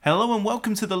Hello and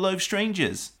welcome to The Loathe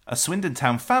Strangers, a Swindon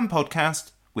Town fan podcast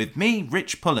with me,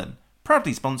 Rich Pullen,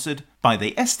 proudly sponsored by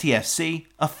the STFC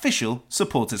Official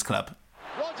Supporters Club.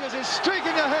 Rodgers is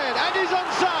streaking ahead and he's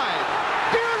onside.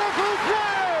 Beautiful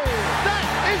play! That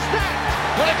is that!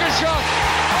 What a good shot!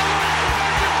 Oh,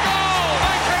 it's a goal!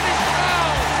 Mancini's goal!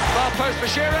 Far post for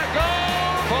Shearer,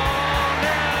 goal! 4-0,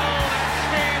 that's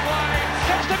Steve White.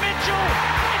 Comes to Mitchell,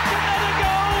 it's another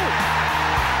goal!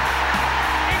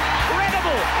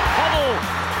 Incredible! Hubble!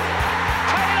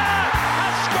 Taylor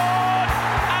has scored,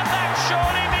 and that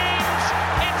surely means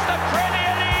it's the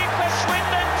Premier League for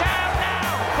Swindon Town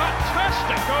now!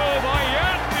 Fantastic goal by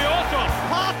Jan Piotr!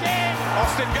 Martin!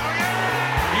 Austin going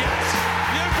in! Yes!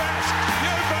 You bet!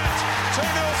 2-0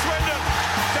 Swindon!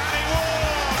 Danny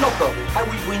Ward! Loco, I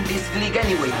will win this league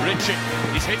anyway. Richie,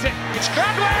 he's hit it! It's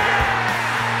Cradwell!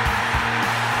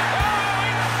 Oh,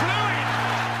 it flew in!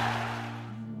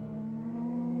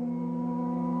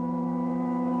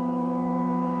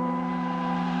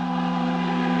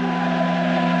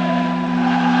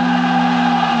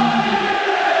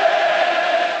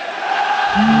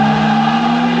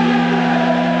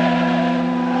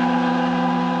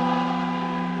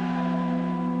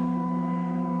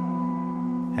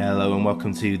 Hello and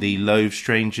welcome to the Loathe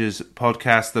Strangers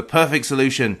podcast, the perfect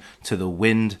solution to the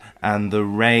wind and the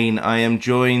rain. I am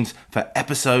joined for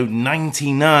episode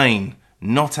 99,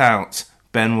 Not Out,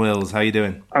 Ben Wills. How you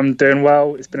doing? I'm doing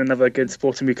well. It's been another good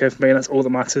sporting weekend for me, and that's all that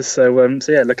matters. So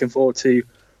yeah, looking forward to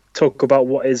talk about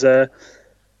what is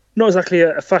not exactly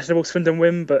a fashionable Swindon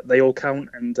win, but they all count,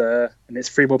 and it's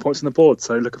 3 more points on the board.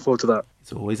 So looking forward to that.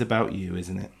 It's always about you,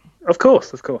 isn't it? Of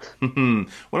course. Well,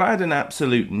 I had an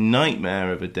absolute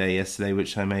nightmare of a day yesterday,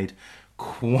 which I made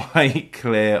quite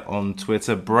clear on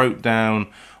Twitter. Broke down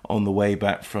on the way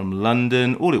back from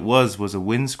London. All it was a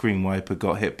windscreen wiper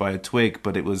got hit by a twig,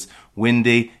 but it was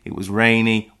windy, it was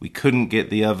rainy. We couldn't get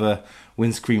the other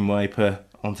windscreen wiper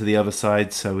onto the other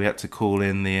side, so we had to call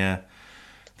in the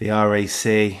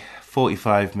RAC.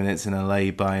 45 minutes in a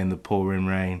lay-by in the pouring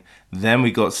rain. Then we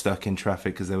got stuck in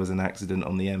traffic because there was an accident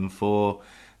on the M4.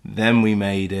 Then we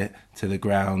made it to the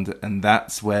ground, and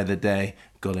that's where the day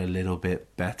got a little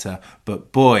bit better.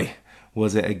 But boy,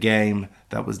 was it a game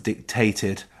that was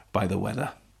dictated by the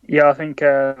weather. Yeah, I think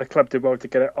the club did well to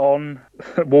get it on.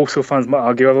 Walsall fans might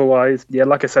argue otherwise. Yeah,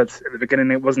 like I said at the beginning,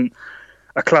 it wasn't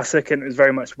a classic, and it was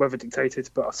very much weather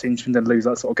dictated. But I've seen Swindon lose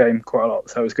that sort of game quite a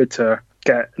lot, so it was good to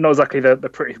get not exactly the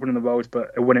prettiest win in the world, but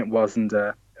a win it was, and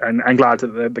glad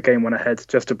that the game went ahead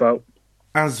just about.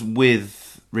 As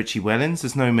with Richie Wellens,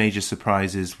 there's no major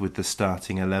surprises with the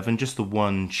starting 11, just the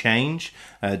one change.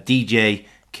 DJ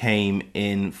came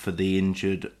in for the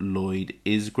injured Lloyd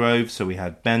Isgrove, so we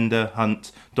had Bender,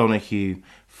 Hunt, Donahue,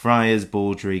 Friars,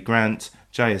 Baldry, Grant,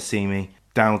 Jayasimi,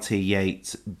 Doughty,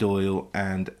 Yates, Doyle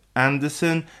and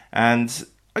Anderson. And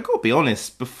I got to be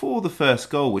honest, before the first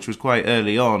goal, which was quite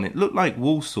early on, it looked like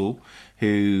Walsall,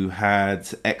 who had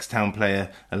ex-Town player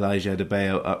Elijah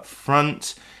Adebayo up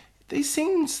front. They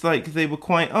seemed like they were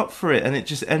quite up for it, and it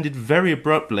just ended very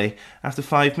abruptly after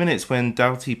 5 minutes when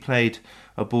Doughty played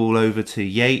a ball over to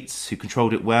Yates, who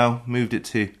controlled it well, moved it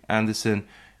to Anderson,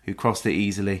 who crossed it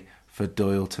easily for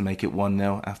Doyle to make it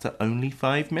 1-0 after only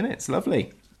 5 minutes.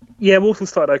 Lovely. Yeah, Walsall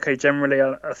started okay generally.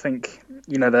 I think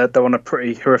they're on a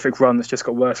pretty horrific run that's just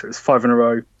got worse. It was 5 in a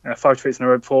row, 5 defeats in a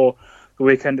row before the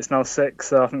weekend. It's now 6,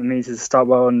 so I think they needed to start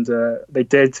well, and they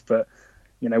did, but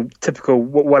typical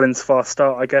Wellens fast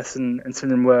start, I guess, and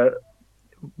Swindon were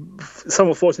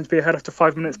somewhat fortunate to be ahead after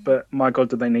 5 minutes, but my God,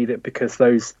 did they need it, because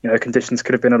those conditions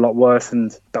could have been a lot worse,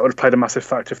 and that would have played a massive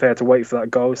factor if they had to wait for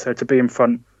that goal. So to be in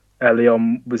front early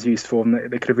on was useful,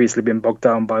 and they could have easily been bogged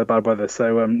down by the bad weather.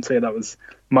 So yeah, that was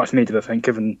much needed, I think,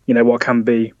 given what can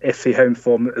be iffy home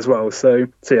form as well. So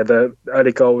yeah, the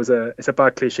early goal was it's a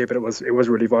bad cliche, but it was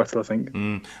really vital, I think.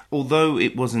 Although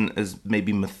it wasn't as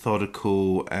maybe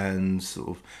methodical and sort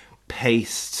of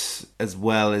paced as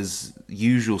well as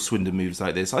usual Swindon moves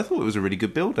like this, I thought it was a really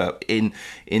good build-up in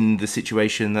the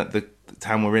situation that the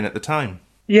Town were in at the time.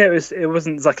 Yeah, it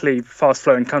wasn't exactly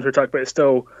fast-flowing counter-attack, but it's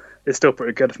still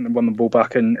pretty good. I think they won the ball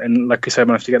back, and like you said,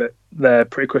 managed to get it there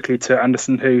pretty quickly to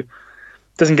Anderson, who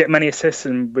doesn't get many assists,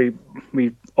 and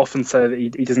we often say that he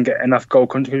doesn't get enough goal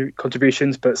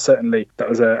contributions, but certainly that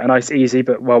was a nice, easy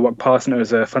but well-worked pass, and it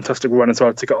was a fantastic run as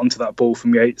well to get onto that ball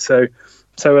from Yates. So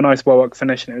a nice well-worked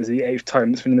finish, and it was the 8th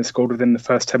time that Swindon has scored within the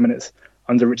first 10 minutes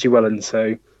under Richie Wellens,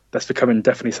 so that's becoming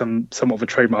definitely somewhat of a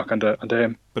trademark under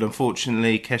him. But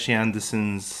unfortunately, Keshi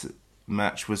Anderson's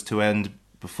match was to end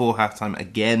before halftime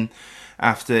again,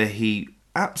 after he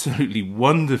absolutely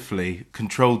wonderfully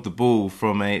controlled the ball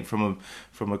from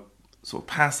a sort of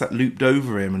pass that looped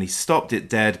over him and he stopped it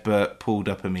dead but pulled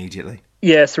up immediately.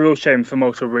 Yeah, it's a real shame for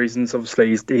multiple reasons. Obviously,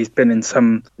 he's been in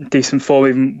some decent form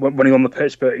even when he's on the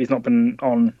pitch, but he's not been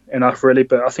on enough really.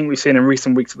 But I think we've seen in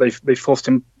recent weeks that they've forced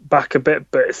him back a bit,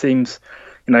 but it seems,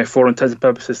 for all intents and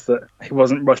purposes, that he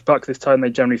wasn't rushed back this time. They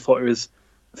generally thought he was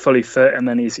fully fit, and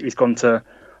then he's gone to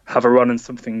have a run and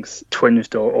something's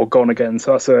twinged or gone again.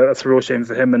 So that's a real shame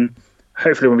for him, and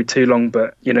hopefully it won't be too long.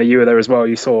 But you were there as well.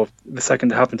 You saw the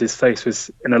second it happened, his face was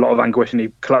in a lot of anguish, and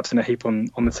he collapsed in a heap on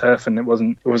the turf, and it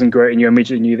wasn't great. And you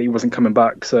immediately knew that he wasn't coming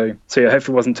back. So yeah,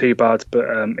 hopefully it wasn't too bad, but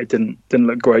it didn't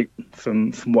look great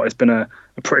from what has been a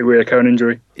pretty reoccurring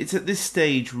injury. It's at this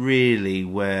stage really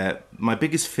where my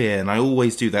biggest fear, and I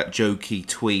always do that jokey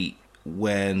tweet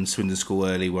when Swindon score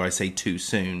early where I say too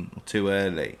soon or too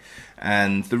early.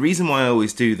 And the reason why I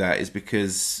always do that is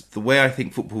because the way I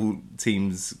think football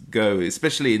teams go,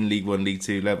 especially in League 1, League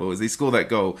 2 level, is they score that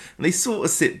goal and they sort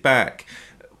of sit back.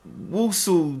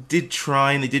 Walsall did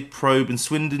try and they did probe, and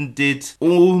Swindon did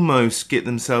almost get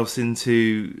themselves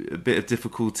into a bit of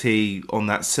difficulty on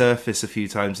that surface a few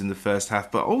times in the first half,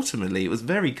 but ultimately it was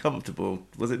very comfortable,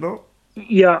 was it not?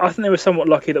 Yeah, I think they were somewhat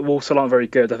lucky that Walsall aren't very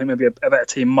good. I think maybe a better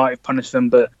team might have punished them,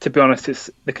 but to be honest,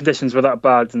 the conditions were that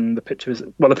bad, and the pitch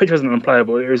wasn't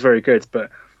unplayable. It was very good, but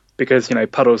because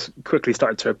puddles quickly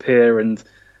started to appear, and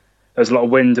there was a lot of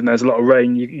wind and there was a lot of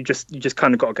rain, you just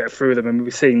kind of got to get through them. And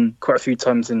we've seen quite a few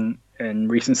times in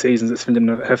recent seasons that Swindon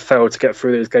have failed to get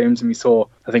through those games. And we saw,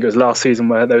 I think it was last season,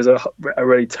 where there was a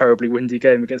really terribly windy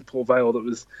game against Port Vale that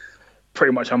was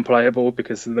pretty much unplayable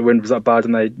because the wind was that bad,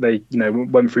 and they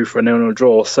went through for a 0-0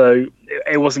 draw. So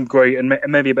it wasn't great, and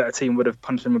maybe a better team would have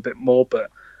punished them a bit more, but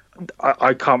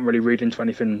I can't really read into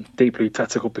anything deeply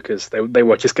tactical because they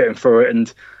were just getting through it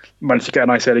and managed to get a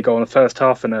nice early goal in the first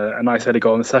half and a nice early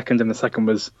goal in the second, and the second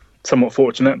was somewhat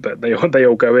fortunate, but they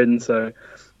all go in. So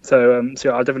I don't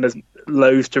think there's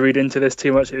loads to read into this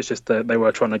too much. It's just that they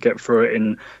were trying to get through it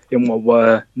in what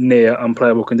were near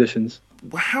unplayable conditions.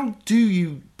 How do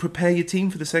you prepare your team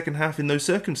for the second half in those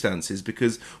circumstances?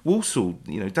 Because Walsall,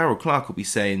 Darryl Clark will be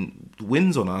saying, the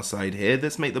wind's on our side here,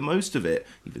 let's make the most of it,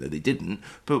 even though they didn't.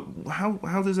 But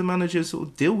how does a manager sort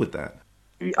of deal with that?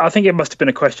 I think it must have been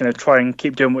a question of try and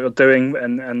keep doing what you're doing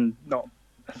and not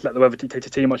let the weather dictate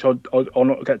it too much or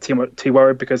not get too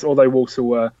worried, because although Walsall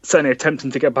were certainly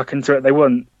attempting to get back into it, they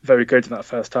weren't very good in that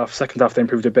first half. Second half they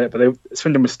improved a bit, but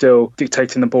Swindon was still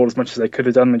dictating the ball as much as they could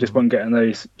have done. They just weren't getting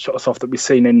those shots off that we've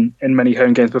seen in many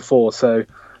home games before. So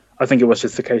I think it was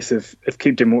just a case of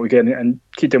keep doing what we're getting and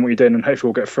keep doing what you're doing, and hopefully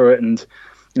we'll get through it. And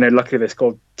luckily they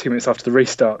scored 2 minutes after the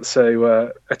restart.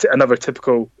 So another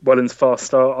typical Wellens fast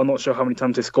start. I'm not sure how many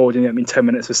times they scored in 10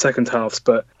 minutes of second halves,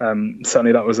 but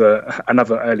certainly that was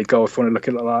another early goal if you want to look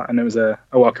at it like that. And it was a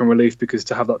welcome relief, because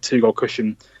to have that 2-goal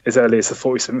cushion as early as the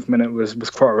 47th minute was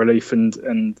quite a relief.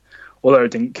 And although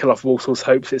it didn't kill off Walsall's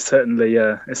hopes, it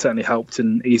certainly helped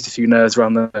and eased a few nerves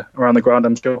around the ground,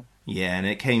 I'm sure. Yeah,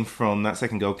 and that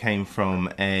second goal came from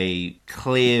a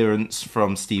clearance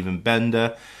from Stephen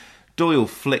Bender. Doyle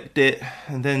flicked it,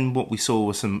 and then what we saw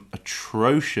was some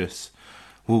atrocious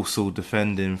Walsall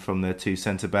defending from their two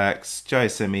centre-backs.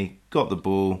 Jayasemi got the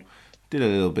ball, did a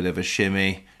little bit of a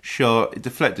shimmy, shot, it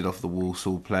deflected off the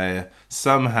Walsall player.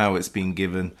 Somehow it's been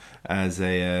given as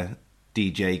a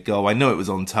DJ goal. I know it was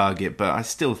on target, but I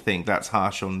still think that's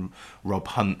harsh on Rob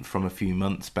Hunt from a few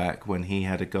months back when he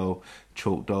had a goal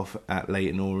chalked off at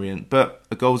Leyton Orient. But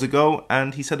a goal's a goal,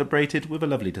 and he celebrated with a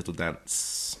lovely little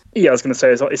dance. Yeah, I was going to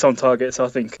say it's on target, so I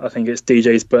think it's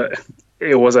DJ's, but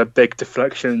it was a big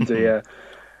deflection.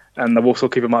 And the Walsall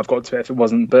keeper might have got to it if it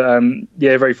wasn't. But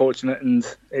very fortunate, and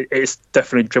it's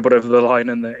definitely dribbled over the line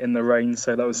in the rain.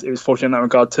 So it was fortunate in that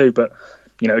regard too. But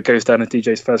it goes down as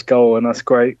DJ's first goal, and that's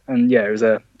great. And it was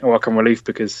a welcome relief,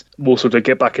 because Walsall did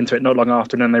get back into it not long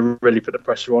after, and then they really put the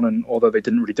pressure on. And although they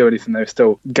didn't really do anything, they were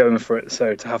still going for it.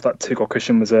 So to have that 2-goal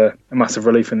cushion was a massive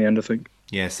relief in the end, I think.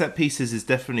 Yeah, set pieces is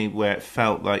definitely where it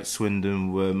felt like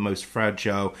Swindon were most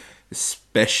fragile,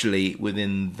 especially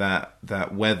within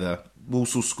that weather.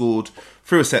 Walsall scored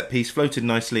through a set piece, floated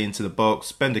nicely into the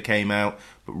box. Bender came out,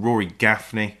 but Rory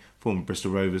Gaffney, former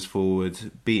Bristol Rovers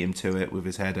forward, beat him to it with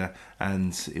his header,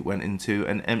 and it went into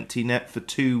an empty net for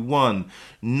 2-1.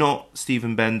 Not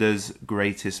Stephen Bender's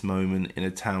greatest moment in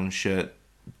a Town shirt,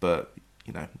 but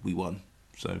we won.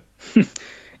 So.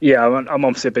 Yeah, I'm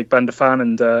obviously a big Bender fan,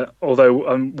 and although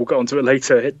we'll get onto it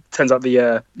later, it turns out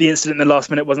the incident in the last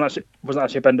minute wasn't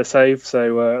actually a Bender save,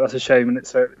 so that's a shame. And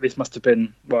this must have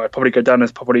been, well, I'd probably go down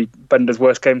as probably Bender's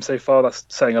worst game so far. That's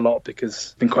saying a lot because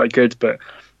it's been quite good, but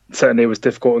certainly it was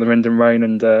difficult in the wind and rain,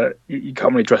 and you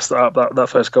can't really dress that up. That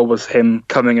first goal was him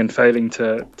coming and failing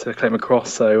to claim a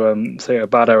cross, so a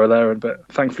bad error there, but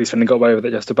thankfully Swindon got away with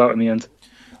it just about in the end.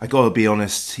 I got to be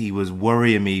honest, he was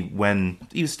worrying me when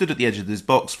he stood at the edge of his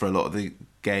box for a lot of the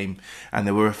game, and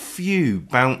there were a few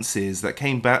bounces that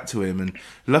came back to him, and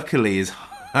luckily his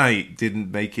height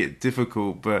didn't make it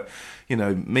difficult, but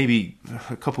maybe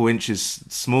a couple inches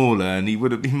smaller and he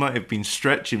might have been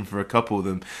stretching for a couple of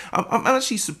them. I'm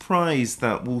actually surprised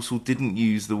that Walsall didn't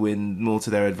use the wind more to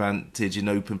their advantage in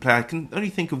open play. I can only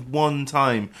think of one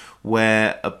time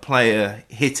where a player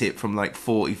hit it from like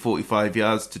 40-45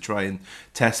 yards to try and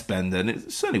test Bender, and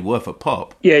it's certainly worth a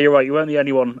pop. Yeah, you're right, you weren't the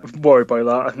only one worried by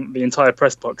that. I think the entire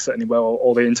press box certainly were,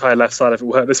 or the entire left side of it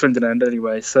were at the Swindon end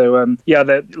anyway. So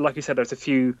like you said, there's a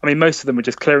few, most of them were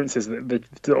just clearances that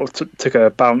took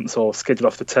a bounce or skidded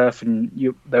off the turf, and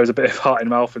there was a bit of heart in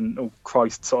mouth and oh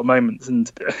Christ sort of moments,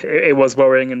 and it was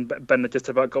worrying, and Bender just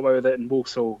about got away with it, and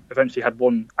Walsall eventually had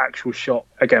one actual shot.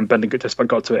 Again, Bender just about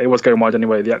got to it. It was going wide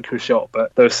anyway, the actual shot,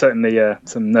 but there was certainly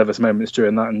some nervous moments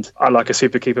during that, and I like a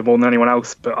super keeper more than anyone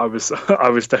else, but I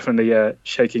was definitely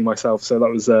shaking myself, so that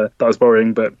was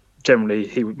worrying, but generally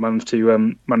he managed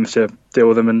to deal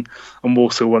with them, and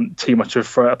Walsall weren't too much of a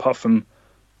threat apart from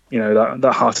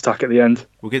that heart attack at the end.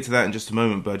 We'll get to that in just a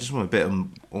moment, but I just want a bit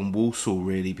on Walsall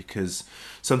really, because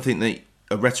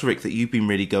a rhetoric that you've been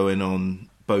really going on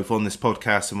both on this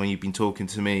podcast and when you've been talking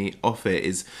to me off it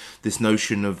is this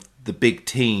notion of the big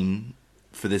team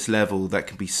for this level that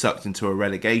can be sucked into a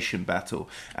relegation battle,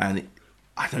 and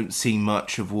I don't see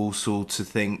much of Walsall to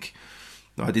think.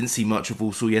 I didn't see much of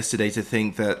Walsall yesterday to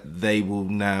think that they will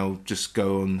now just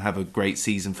go and have a great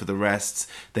season for the rest.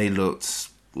 They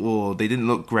didn't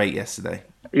look great yesterday.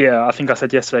 Yeah, I think I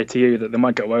said yesterday to you that they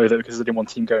might get away with it because they didn't want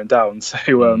team going down, so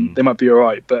they might be all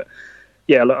right. But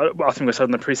yeah, I think I said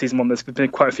in the pre-season one, there's been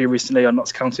quite a few recently. On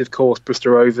Notts County, of course,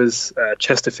 Bristol Rovers,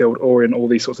 Chesterfield, Orient, all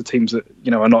these sorts of teams that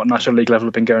are not National League level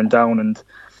have been going down, and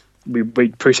we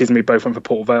pre-season we both went for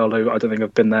Port Vale, who I don't think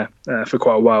have been there for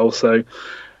quite a while. So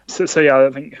yeah, I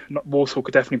think Walsall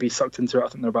could definitely be sucked into it. I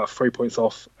think they're about 3 points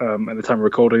off at the time of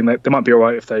recording. They might be all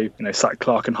right if they sack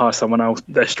Clark and hire someone else.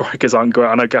 Their strikers aren't great.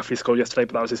 I know Gaffney scored yesterday,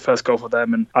 but that was his first goal for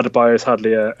them, and Adebayo's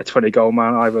hardly a 20-goal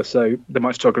man either, so they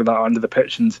might struggle with that under the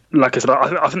pitch. And like I said,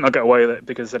 I think they'll get away with it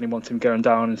because they want him going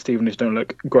down, and Stevenage don't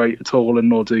look great at all, and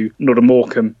nor do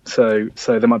Morecambe. So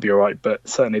they might be all right, but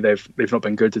certainly they've not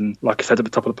been good. And like I said at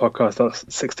the top of the podcast,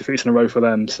 that's 6 defeats in a row for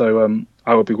them. So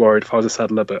I would be worried if I was a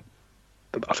Saddler, but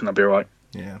I think that'll be all right.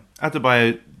 Yeah.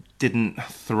 Adebayo didn't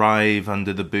thrive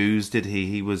under the booze, did he?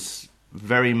 He was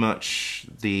very much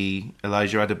the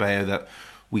Elijah Adebayo that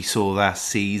we saw last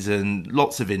season.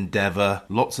 Lots of endeavour,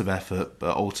 lots of effort,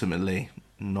 but ultimately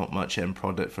not much end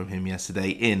product from him yesterday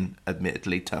in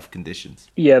admittedly tough conditions.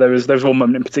 Yeah, there was one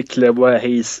moment in particular where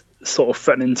he's sort of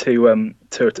threatening to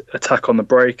attack on the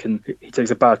break, and he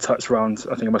takes a bad touch round,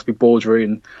 I think it must be Baudry,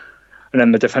 and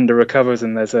then the defender recovers,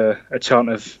 and there's a chant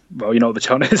of, well, you know what the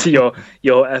chant is, your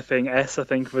effing S, I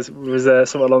think was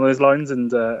something along those lines,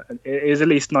 and it is at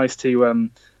least nice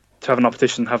to have an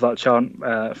opposition have that chant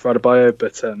for Adebayo,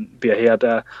 but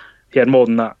yeah, he had more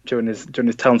than that during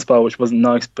his town spell, which wasn't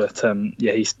nice, but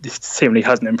yeah, he seemingly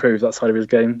hasn't improved that side of his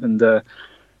game,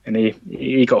 and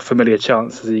he got a familiar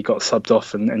chance as he got subbed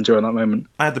off and during that moment.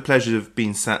 I had the pleasure of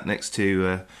being sat next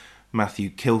to Matthew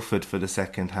Kilford for the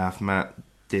second half. Matt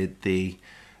did the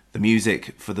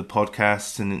music for the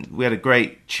podcast, and we had a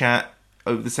great chat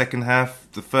over the second half.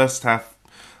 The first half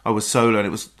I was solo, and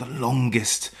it was the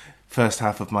longest first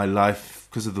half of my life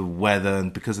because of the weather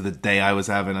and because of the day I was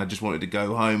having. I just wanted to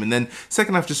go home, and then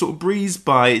second half just sort of breezed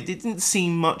by. It didn't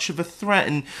seem much of a threat,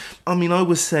 and I mean, I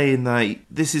was saying that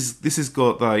this has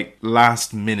got like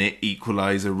last minute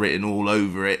equaliser written all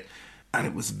over it, and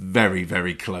it was very,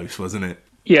 very close, wasn't it?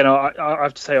 Yeah, no, I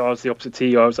have to say I was the opposite to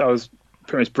you. I was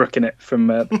pretty much brooking it from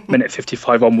minute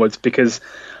 55 onwards, because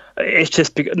it's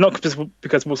just not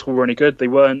because Walsall were any good. They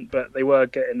weren't, but they were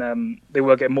getting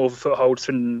more of a foothold.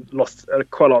 Swindon lost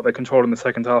quite a lot of their control in the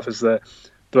second half as the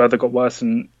weather got worse.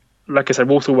 And like I said,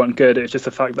 Walsall weren't good. It's just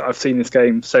the fact that I've seen this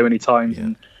game so many times,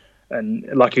 yeah. and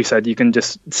like you said, you can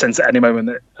just sense at any moment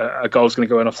that a goal's going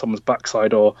to go in off someone's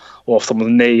backside or off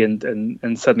someone's knee,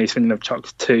 and suddenly Swindon have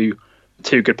chucked two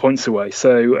good points away.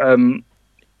 So.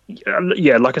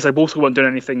 Yeah, like I said, Walsall weren't doing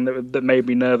anything that made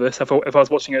me nervous. If I was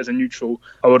watching it as a neutral,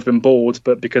 I would have been bored,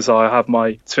 but because I have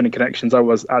my Swindon connections, I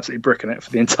was absolutely bricking it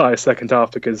for the entire second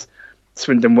half, because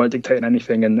Swindon weren't dictating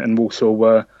anything, and Walsall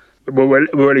were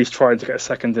at least trying to get a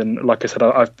second. And like I said,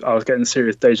 I was getting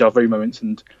serious deja vu moments,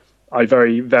 and I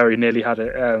very, very nearly had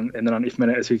it in the 90th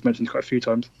minute, as we've mentioned quite a few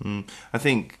times. I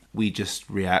think we just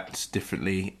react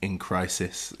differently in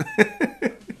crisis.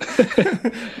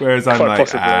 Whereas I'm Quite like,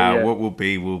 possibly, yeah. what will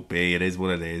be. It is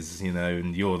what it is,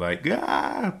 And you're like,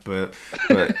 but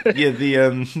yeah,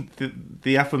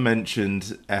 the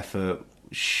aforementioned effort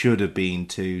should have been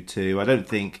 2-2. I don't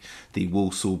think the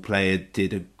Walsall player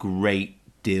did a great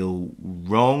deal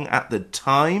wrong at the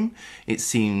time. It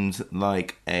seemed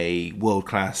like a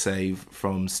world-class save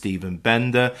from Stephen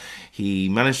Bender. He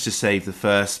managed to save the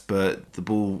first, but the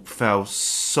ball fell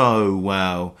so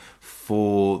well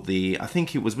for I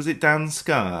think it was it Dan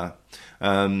Scar?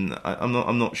 I'm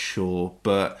not sure,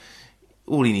 but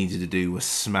all he needed to do was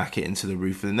smack it into the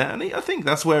roof of the net, and I think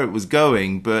that's where it was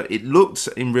going. But it looked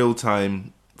in real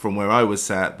time from where I was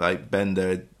sat like Bender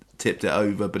had tipped it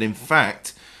over, but in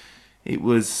fact it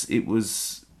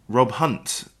was Rob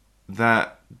Hunt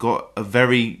that got a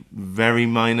very, very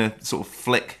minor sort of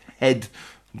flick head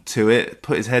to it,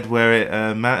 put his head where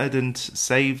it mattered, and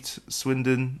saved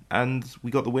Swindon, and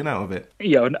we got the win out of it.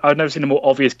 Yeah, I've never seen a more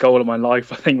obvious goal in my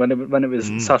life. I think when it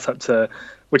was sat up to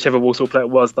whichever Walsall player it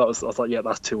was, I was like, yeah,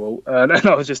 that's 2-2, and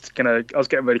I was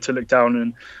getting ready to look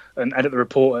down and edit the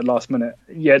report at last minute.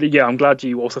 Yeah, I'm glad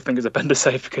you also think it's a Bender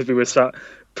save, because we were sat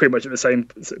pretty much at the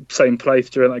same place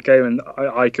during that game, and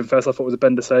I confess I thought it was a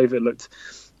Bender save. It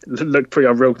looked pretty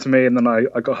unreal to me, and then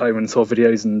I got home and saw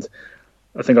videos, and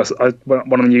I think I went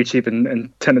on YouTube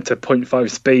and tended to 0.5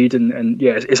 speed, and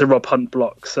yeah, it's a Rob Hunt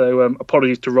block. So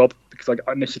apologies to Rob, because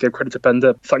I initially gave credit to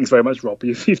Bender. Thanks very much, Rob.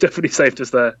 You've definitely saved us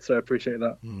there, so I appreciate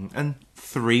that. And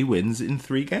 3 wins in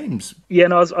 3 games. Yeah,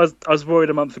 no, I was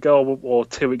worried a month ago or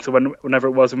 2 weeks, or whenever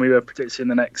it was, when we were predicting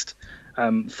the next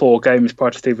 4 games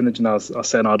prior to Stevenage, and I was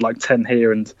saying I'd like 10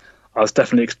 here, and I was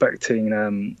definitely expecting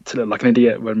to look like an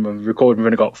idiot when we recorded. We've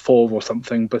only got 4 or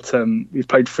something, but we've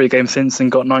played 3 games since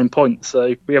and got 9 points.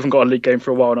 So we haven't got a league game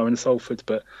for a while now in Salford,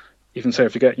 but even so,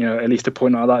 if you get at least a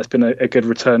point out of that, it's been a good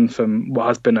return from what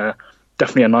has been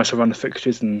definitely a nicer run of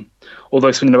fixtures. And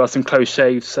although Swindon have had some close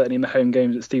shaves, certainly in the home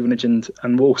games at Stevenage and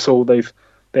Walsall, they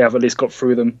have at least got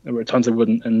through them. There were times they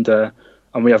wouldn't, and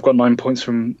we have got 9 points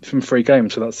from 3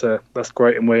 games, so that's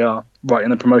great, and we are right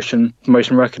in the promotion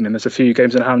reckoning. There's a few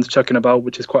games in hand chucking about,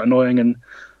 which is quite annoying, and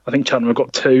I think Cheltenham have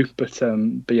got 2, but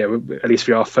yeah, at least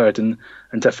we are third and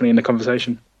definitely in the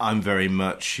conversation. I'm very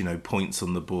much, points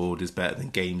on the board is better than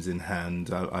games in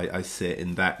hand. I sit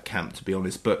in that camp, to be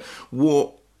honest. But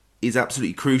what is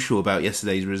absolutely crucial about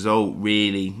yesterday's result,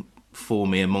 really, for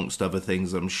me, amongst other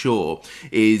things, I'm sure,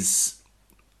 is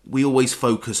we always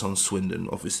focus on Swindon,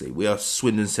 obviously. We are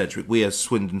Swindon-centric. We are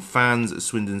Swindon fans,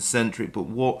 Swindon-centric. But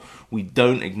what we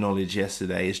don't acknowledge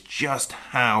yesterday is just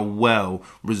how well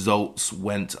results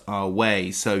went our way.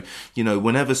 So,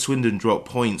 whenever Swindon drop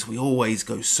points, we always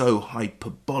go so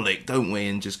hyperbolic, don't we?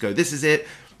 And just go, this is it.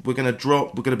 We're going to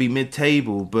drop. We're going to be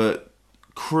mid-table. But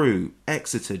Crewe,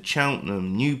 Exeter,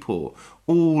 Cheltenham, Newport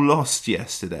all lost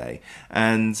yesterday,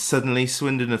 and suddenly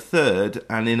Swindon are third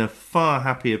and in a far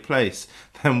happier place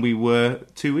than we were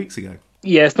 2 weeks ago.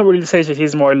 Yeah, it's not really the stage of the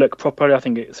season where I look properly. I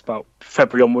think it's about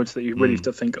February onwards that you really have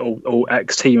to think,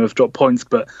 X team have dropped points,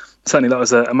 but certainly that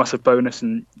was a massive bonus.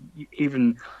 And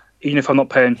even if I'm not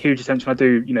paying huge attention, I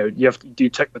do, you do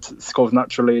check the scores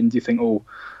naturally, and you think,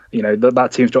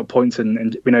 that team's dropped points,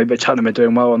 and we know that Cheltenham are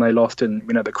doing well and they lost, and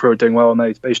we know the Crewe are doing well and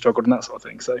they struggled and that sort of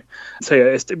thing. So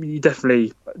yeah, you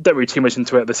definitely don't read too much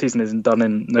into it. The season isn't done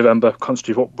in November.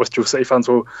 Constantly, what Bristol City fans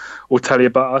will tell you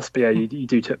about us. But yeah, you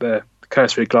do take the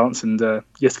cursory glance, and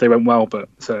yesterday went well, but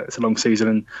it's a long season,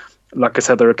 and like I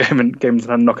said, there are games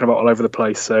knocking about all over the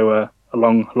place. So a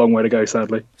long way to go,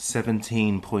 sadly.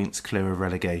 17 points clear of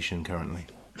relegation currently.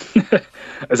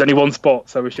 There's only 1 spot,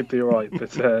 so we should be all right.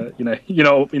 But you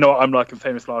know what I'm like in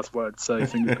famous last words. So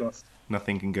fingers crossed.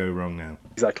 Nothing can go wrong now.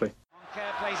 Exactly. Kerr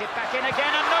plays it back in again,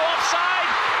 and no offside.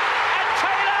 And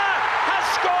Taylor has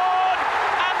scored,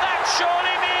 and that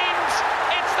surely means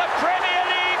it's the Premier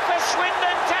League for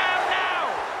Swindon Town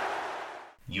now.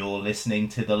 You're listening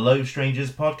to the Low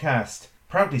Strangers podcast,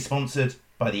 proudly sponsored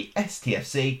by the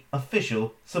STFC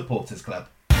Official Supporters Club.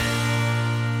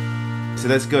 So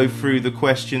let's go through the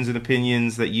questions and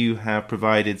opinions that you have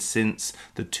provided since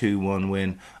the 2-1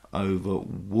 win over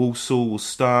Walsall. We'll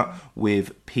start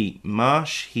with Pete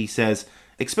Marsh. He says,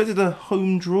 expected a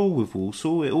home draw with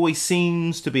Walsall. It always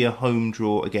seems to be a home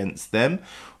draw against them.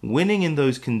 Winning in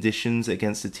those conditions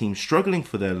against a team struggling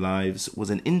for their lives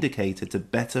was an indicator to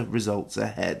better results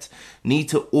ahead. Need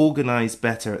to organise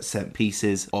better at set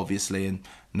pieces, obviously, and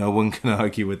no one can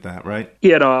argue with that, right?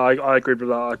 Yeah, no, I agreed with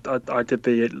that. I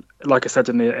did like I said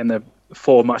in the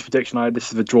 4 match prediction,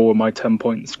 this is the draw with my 10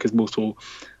 points, because Walsall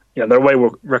their away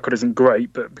record isn't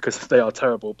great, but because they are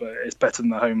terrible, but it's better than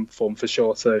the home form for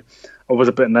sure. So I was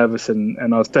a bit nervous, and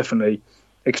I was definitely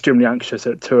extremely anxious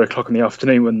at 2:00 in the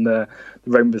afternoon when the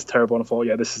rain was terrible. And I thought,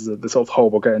 this is the sort of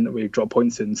horrible game that we've dropped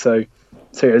points in. So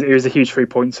it was a huge 3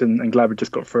 points, and glad we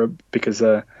just got through it because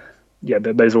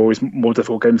those are always more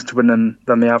difficult games to win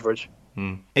than the average.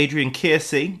 Adrian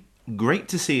Kiersey, great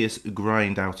to see us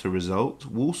grind out a result.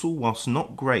 Walsall, whilst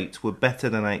not great, were better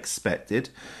than I expected.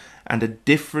 And a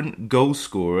different goal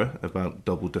scorer about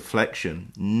double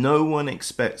deflection. No one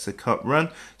expects a cup run,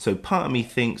 so part of me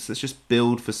thinks let's just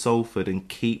build for Salford and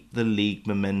keep the league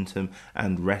momentum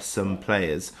and rest some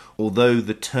players, although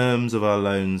the terms of our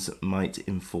loans might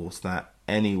enforce that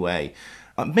anyway.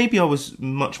 Maybe I was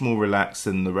much more relaxed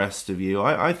than the rest of you.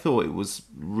 I thought it was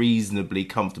reasonably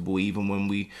comfortable even when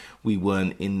we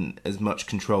weren't in as much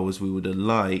control as we would have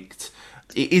liked.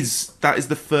 That is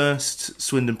the first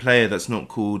Swindon player that's not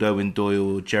called Owen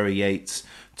Doyle or Jerry Yates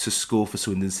to score for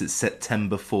Swindon since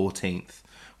September 14th,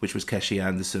 which was Keshi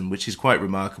Anderson, which is quite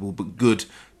remarkable, but good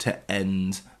to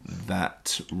end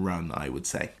that run, I would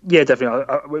say. Yeah,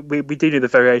 definitely. We do need the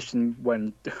variation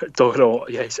when Doyle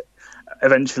or Yates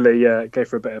eventually go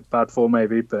for a bit of bad form,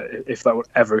 maybe, but if that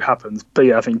ever happens. But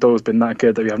I think Doyle's been that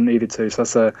good that we haven't needed to,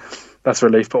 so that's a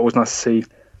relief, but always nice to see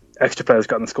extra players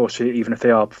get on the score sheet, even if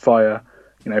they are via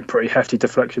pretty hefty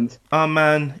deflections. Our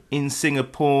man in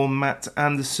Singapore, Matt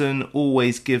Anderson,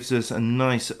 always gives us a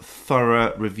nice,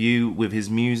 thorough review with his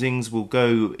musings. We'll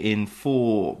go in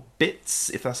 4 bits,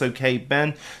 if that's okay,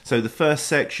 Ben. So the first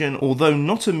section, although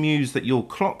not amused that your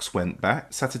clocks went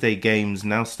back, Saturday games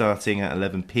now starting at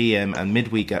 11 p.m. and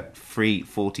midweek at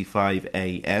 3:45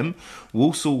 a.m.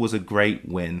 Walsall was a great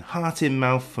win. Heart in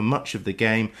mouth for much of the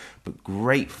game, but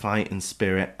great fight and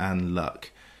spirit and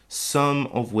luck. Some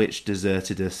of which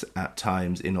deserted us at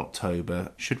times in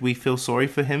October. Should we feel sorry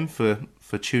for him for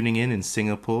tuning in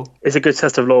Singapore? It's a good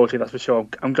test of loyalty, that's for sure.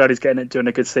 I'm glad he's getting it during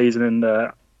a good season,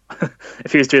 and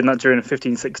if he was doing that during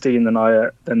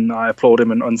 15-16, then I applaud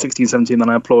him, and on 16-17, then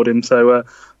I applaud him. So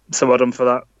well done for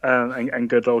that, and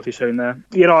good loyalty shown there.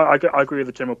 I agree with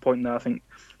the general point there. I think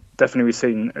definitely we've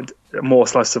seen more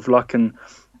slices of luck, and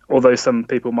although some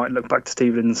people might look back to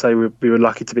Stevenage and say we were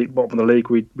lucky to beat bottom of the league,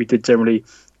 we did generally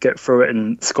get through it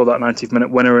and score that 90th minute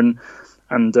winner.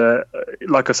 And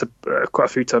like I said quite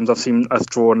a few times, I've seen us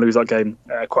draw and lose that game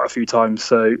quite a few times.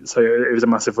 So it was a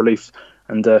massive relief,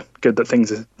 and good that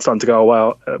things are starting to go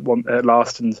well at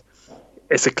last. And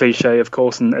it's a cliche, of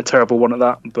course, and a terrible one at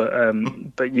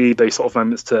that. But you need those sort of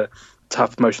moments to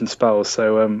have promotion spells.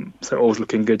 So all's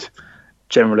looking good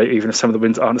generally, even if some of the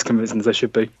wins aren't as convincing as they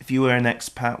should be. If you were an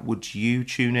expat, would you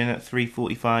tune in at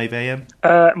 3:45 a.m?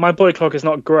 My body clock is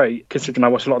not great, considering I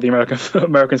watch a lot of the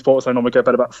American sports. I normally go to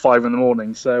bed about 5 in the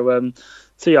morning. So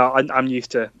I'm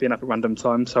used to being up at random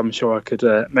times. So I'm sure I could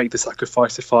make the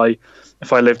sacrifice if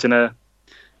I lived in a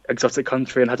exotic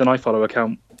country and had an iFollow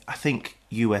account. I think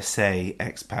USA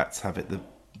expats have it the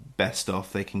best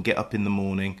off. They can get up in the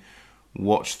morning,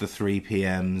 watch the 3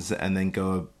 p.m s and then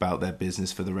go about their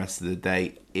business for the rest of the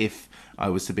day. If I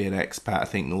was to be an expat, I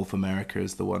think North America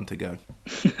is the one to go.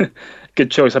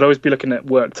 Good choice. I'd always be looking at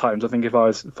work times. I think if there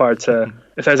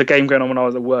was a game going on when I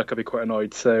was at work, I'd be quite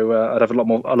annoyed. So I'd have a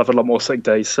lot more sick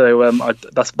days. So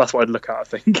that's what I'd look at, I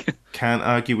think. Can't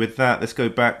argue with that. Let's go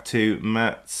back to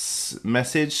Matt's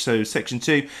message. So section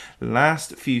 2,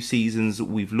 last few seasons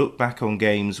we've looked back on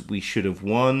games we should have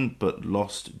won but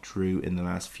lost, drew in the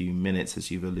last few minutes, as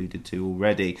you've alluded to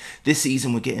already. This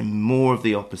season we're getting more of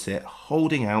the opposite,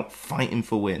 holding out, fighting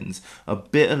for wins, a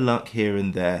bit of luck here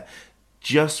and there.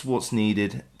 Just what's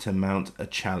needed to mount a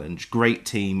challenge. Great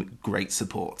team, great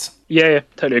support. Yeah,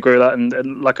 totally agree with that.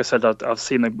 And like I said, I've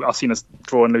seen us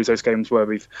draw and lose those games where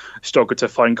we've struggled to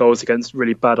find goals against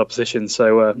really bad opposition.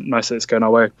 So nice that it's going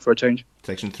our way for a change.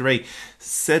 Section 3.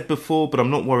 Said before, but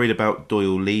I'm not worried about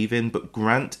Doyle leaving, but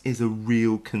Grant is a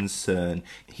real concern.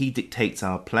 He dictates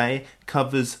our play,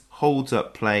 covers, holds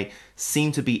up play,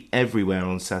 seemed to be everywhere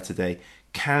on Saturday.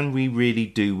 Can we really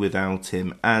do without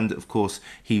him? And, of course,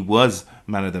 he was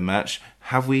man of the match.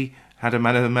 Have we had a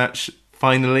man of the match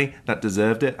finally that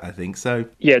deserved it? I think so.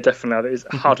 Yeah, definitely. It's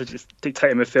hard to just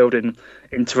dictate a midfield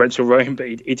in torrential rain, but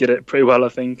he did it pretty well, I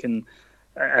think, and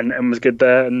was good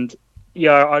there. And,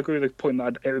 yeah, I agree with the point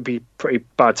that it would be pretty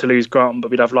bad to lose Grant,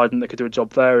 but we'd have Lydon that could do a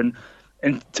job there. And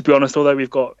to be honest, although we've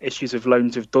got issues with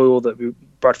loans with Doyle that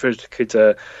Bradford could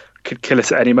kill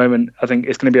us at any moment, I think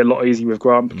it's going to be a lot easier with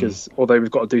Grant because although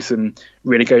we've got to do some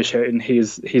renegotiating,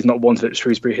 he's not wanted at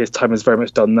Shrewsbury. His time is very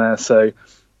much done there. So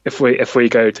if we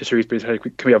go to Shrewsbury,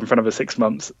 can we have in front of us 6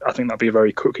 months? I think that'd be a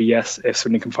very quickly yes if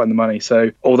Swindon can find the money.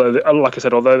 So like I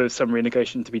said, although there's some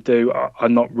renegotiation to be due,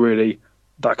 I'm not really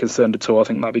that concerned at all. I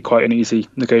think that'd be quite an easy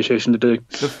negotiation to do.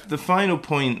 The final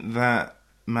point that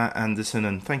Matt Anderson,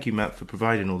 and thank you, Matt, for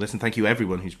providing all this, and thank you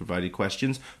everyone who's provided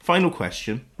questions. Final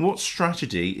question: what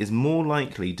strategy is more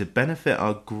likely to benefit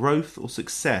our growth or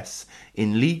success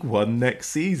in League One next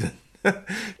season?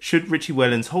 Should Richie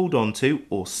Wellens hold on to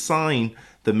or sign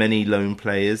the many loan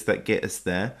players that get us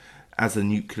there as the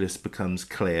nucleus becomes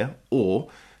clear, or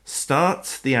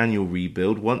start the annual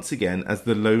rebuild once again as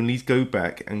the loanlies go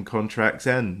back and contracts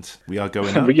end? We are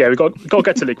going up. Yeah, we've got to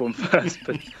get to League One first.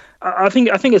 But I think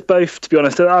it's both, to be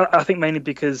honest. I think mainly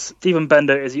because Stephen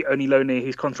Bender is the only loanee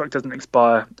whose contract doesn't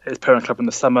expire. His parent club in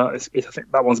the summer. I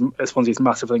think that one's Swansea's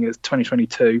massive thing. It's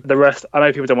 2022. The rest, I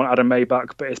know people don't want Adam May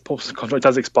back, but his Paulson's contract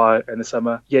does expire in the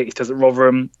summer. Yates does at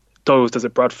Rotherham, Doyle's does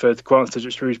at Bradford, Grant's does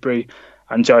at Shrewsbury,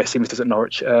 and Jai Simi does at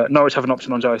Norwich. Norwich have an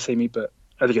option on Jai Simi, but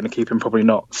are they going to keep him? Probably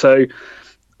not. So,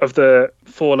 of the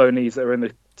 4 loanees that are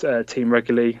in the team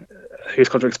regularly, whose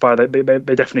contract expire, they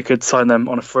definitely could sign them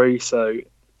on a free. So,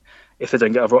 if they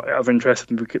don't get other interest,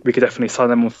 we could definitely sign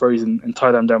them on frees and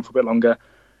tie them down for a bit longer.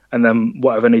 And then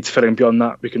whatever needs filling beyond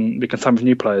that, we can sign with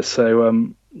new players.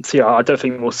 So yeah, I don't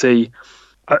think we'll see.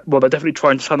 Well, they're definitely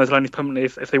trying to sign those loanees permanently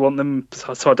if they want them.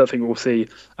 So I don't think we'll see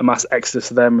a mass exodus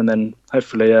of them, and then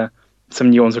hopefully some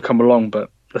new ones will come along.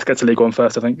 But let's get to League One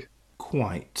first, I think.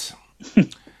 Quite.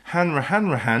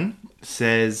 Hanrahan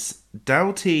says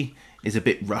Doughty is a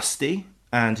bit rusty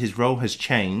and his role has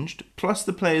changed, plus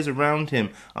the players around him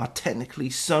are technically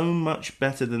so much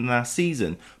better than last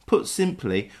season. Put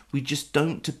simply, we just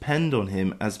don't depend on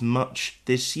him as much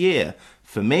this year.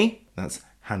 For me, that's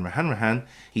Hanrahan.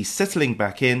 He's settling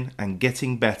back in and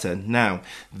getting better. Now,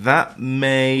 that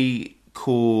may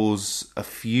cause a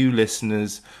few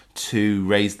listeners to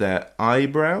raise their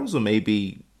eyebrows or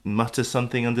maybe mutter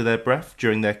something under their breath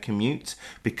during their commute,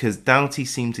 because Doughty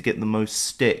seemed to get the most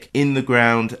stick in the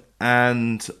ground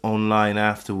and online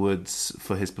afterwards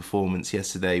for his performance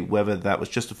yesterday. Whether that was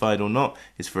justified or not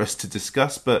is for us to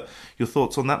discuss, but your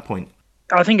thoughts on that point?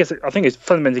 I think it's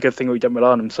fundamentally a good thing that we don't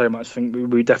rely on him so much. I think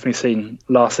we definitely seen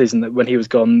last season that when he was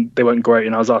gone, they weren't great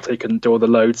and Alzate couldn't do all the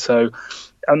load. So,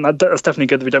 and that's definitely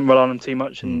good that we don't rely on him too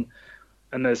much. And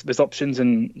there's options.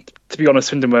 And to be honest,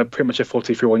 Swindon were pretty much a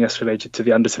 4-2-3-1 yesterday to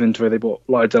the Anderson injury. They brought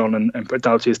Lydell on and put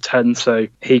Doughty as 10. So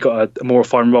he got a more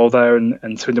refined role there,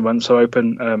 and Swindon went so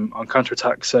open on counter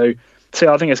attack. So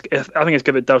yeah, I think it's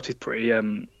good that Doughty's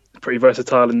pretty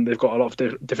versatile, and they've got a lot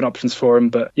of different options for him.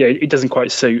 But yeah, it doesn't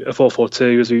quite suit a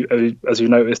 4-4-2 as you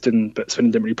noticed, but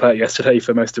Swindon didn't really play it yesterday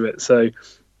for most of it. So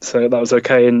that was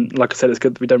okay. And like I said, it's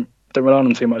good that we don't rely on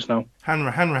him too much now.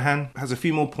 Hanrahan has a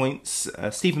few more points.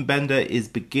 Stephen Bender is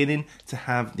beginning to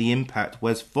have the impact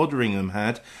Wes Foderingham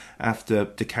had after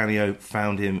Di Canio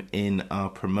found him in our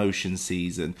promotion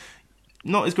season.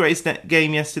 Not his greatest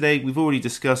game yesterday, we've already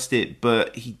discussed it,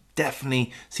 but he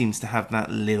definitely seems to have that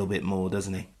little bit more,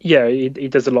 doesn't he? Yeah, he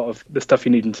does a lot of the stuff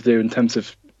you need him to do in terms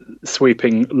of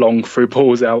sweeping long through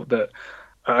balls out that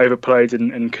are overplayed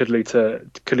and could lead to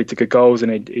good goals,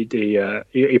 and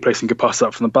he plays some good passes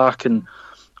up from the back. And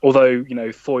although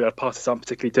 4-yard passes aren't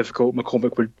particularly difficult,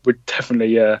 McCormick would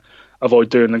definitely avoid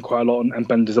doing them quite a lot, and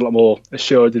Bender's a lot more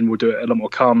assured and will do it a lot more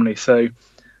calmly. So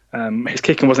his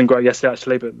kicking wasn't great yesterday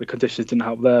actually, but the conditions didn't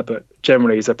help there. But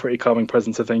generally he's a pretty calming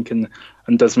presence, I think, and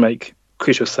does make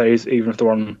crucial saves, even if the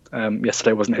one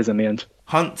yesterday wasn't his in the end.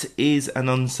 Hunt is an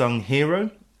unsung hero,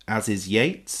 as is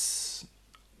Yates.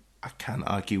 I can't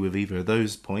argue with either of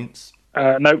those points.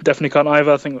 No, definitely can't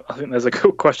either. I think there's a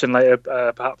good question later,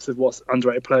 perhaps, of what's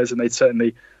underrated players, and they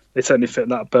certainly fit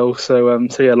that bill. So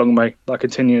yeah, long may that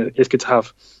continue. It's good to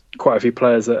have quite a few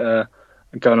players that are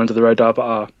going under the radar, but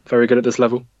are very good at this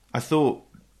level. I thought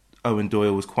Owen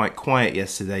Doyle was quite quiet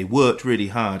yesterday, worked really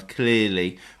hard,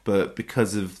 clearly, but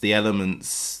because of the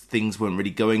elements, things weren't really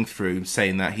going through,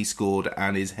 saying that he scored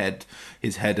and his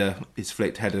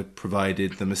flicked header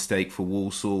provided the mistake for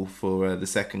Walsall for the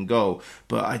second goal.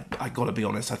 But I got to be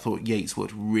honest, I thought Yates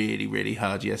worked really, really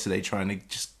hard yesterday, try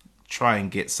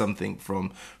and get something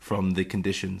from the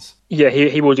conditions. Yeah,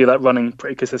 he will do that running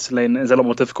pretty consistently, and it was a lot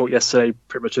more difficult yesterday,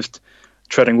 pretty much just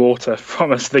treading water for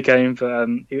most of the game, but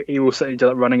he will certainly do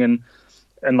that running,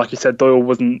 and like you said, Doyle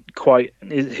wasn't quite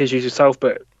his usual self,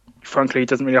 but frankly he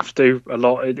doesn't really have to do a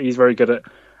lot. He's very good at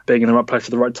being in the right place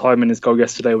at the right time, and his goal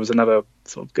yesterday was another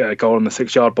sort of goal in the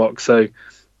 6-yard box. So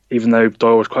even though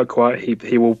Doyle was quite quiet,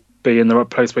 he will be in the right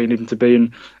place where you need him to be,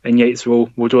 and Yates will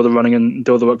do all the running and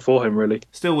do all the work for him, really.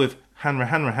 Still with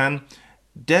Hanrahan,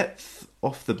 Depth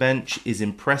off the bench is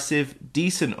impressive.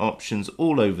 Decent options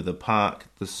all over the park.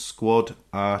 The squad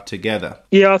are together.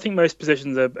 Yeah, I think most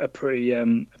positions are pretty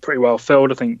well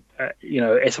filled. I think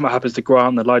if something happens to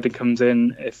Grant, then Lydon comes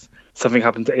in. If something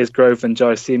happens to Isgrove, then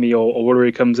Jai Simi or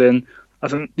Woolery comes in. I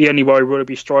think the only worry would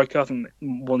be striker. I think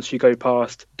once you go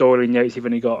past Doyle and Yates, you've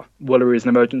only got Woolery as an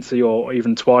emergency or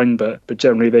even Twine. But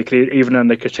generally, they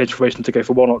could change formation to go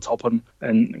for one on top,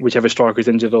 and whichever striker is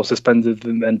injured or suspended,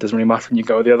 then it doesn't really matter, and you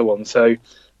go with the other one. So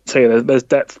yeah, there's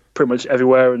depth pretty much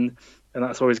everywhere, and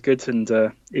that's always good. And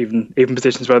even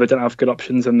positions where they don't have good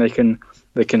options, and they can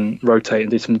rotate and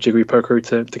do some jiggery pokery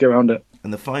to get around it.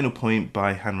 And the final point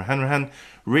by Hanrahan,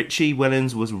 Richie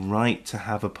Wellens was right to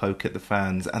have a poke at the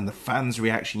fans, and the fans'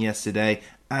 reaction yesterday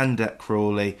and at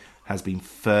Crawley has been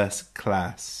first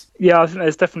class. Yeah, I think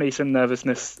there's definitely some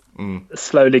nervousness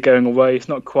slowly going away. It's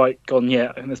not quite gone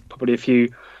yet. I think there's probably a few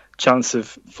chance of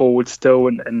forward still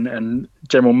and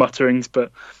general mutterings,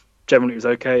 but generally it was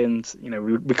okay. And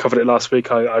we covered it last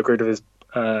week. I agreed with his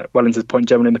Wellens' point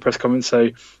generally in the press conference, so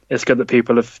it's good that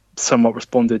people have somewhat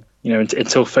responded.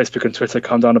 Until Facebook and Twitter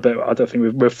calm down a bit, I don't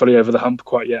think we're fully over the hump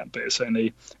quite yet, but it's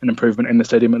certainly an improvement in the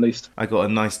stadium at least. I got a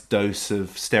nice dose of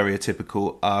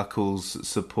stereotypical Arkles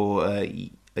supporter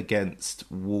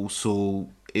against Walsall.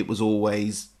 It was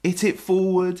always hit it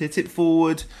forward,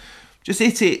 just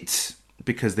hit it,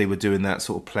 because they were doing that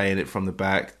sort of playing it from the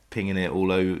back, pinging it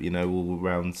all over, all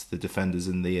around the defenders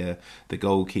and the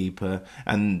goalkeeper,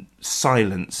 and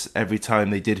silence every time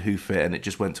they did hoof it, and it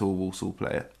just went to a Walsall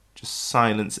player. Just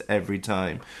silence every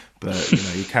time. But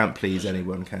you can't please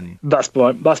anyone, can you? That's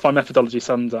my methodology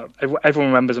summed up.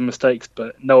 Everyone remembers the mistakes,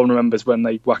 but no one remembers when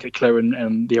they whack it clear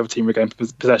and the other team regain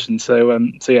possession. So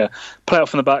yeah, play it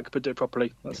from the back, but do it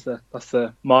properly. That's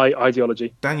my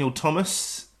ideology. Daniel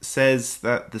Thomas says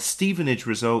that the Stevenage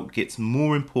result gets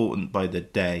more important by the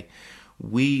day.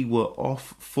 We were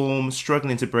off form,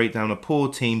 struggling to break down a poor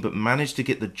team, but managed to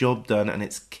get the job done, and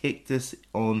it's kicked us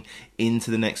on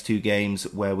into the next two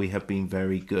games where we have been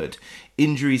very good.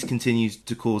 Injuries continue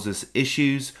to cause us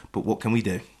issues, but what can we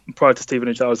do? Prior to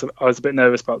Stevenage, I was a bit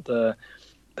nervous about the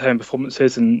home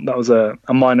performances, and that was a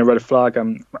minor red flag.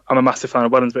 I'm a massive fan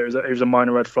of Wellens, but it was a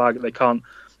minor red flag. They can't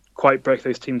quite break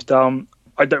those teams down.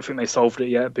 I don't think they solved it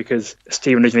yet, because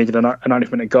Stevenage needed a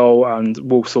 90-minute goal, and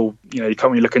Walsall, you can't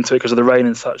really look into it because of the rain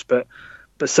and such, but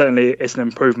certainly it's an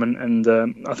improvement, and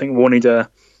I think we'll need a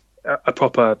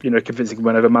proper, convincing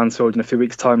win over Mansfield in a few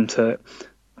weeks' time to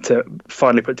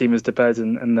finally put demons to bed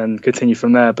and then continue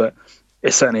from there. But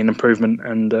it's certainly an improvement,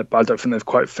 and but I don't think they've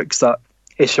quite fixed that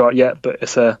issue out yet, but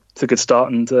it's a good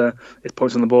start, and it's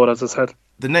points on the board, as I said.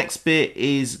 The next bit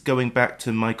is going back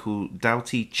to Michael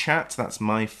Doughty chat. That's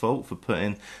my fault for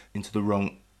putting into the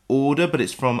wrong order, but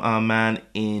it's from our man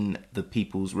in the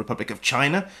People's Republic of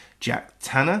China, Jack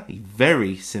Tanner. He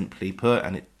very simply put,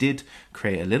 and it did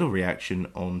create a little reaction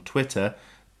on Twitter,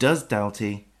 does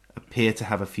Doughty appear to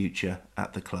have a future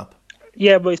at the club?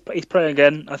 Yeah, but he's playing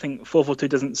again. I think 4-4-2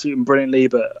 doesn't suit him brilliantly,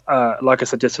 but like I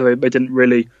said yesterday, they didn't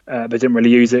really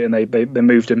use it, and they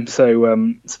moved him. So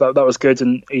that was good.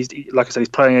 And like I said, he's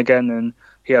playing again, and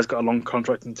he has got a long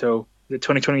contract until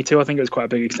 2022. I think it was quite a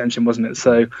big extension, wasn't it?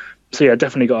 So yeah,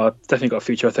 definitely got a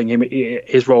future. I think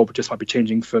his role just might be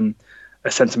changing from a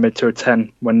centre mid to a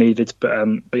 10 when needed. But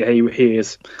yeah,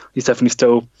 he's definitely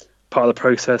still part of the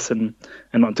process and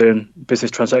not doing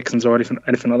business transactions or anything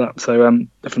like that. So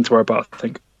nothing to worry about, I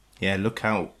think. Yeah, look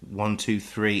out,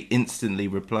 123 instantly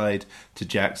replied to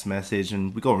Jack's message,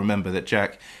 and we've got to remember that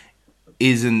Jack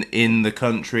isn't in the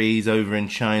country, he's over in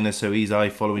China, so he's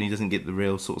eye-following, he doesn't get the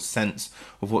real sort of sense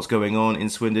of what's going on in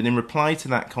Swindon. In reply to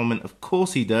that comment, of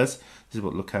course he does. This is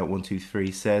what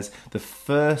Lookout123 says. The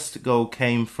first goal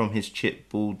came from his chip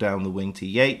ball down the wing to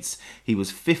Yates. He was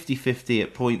 50-50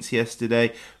 at points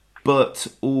yesterday, but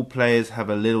all players have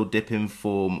a little dip in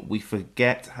form. We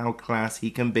forget how class he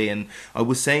can be. And I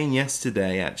was saying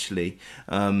yesterday, actually,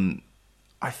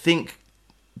 I think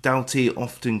Doughty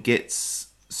often gets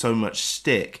so much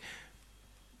stick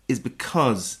is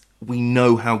because we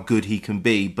know how good he can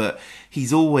be. But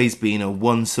he's always been a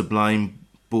one sublime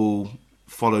ball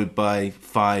followed by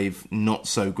 5 not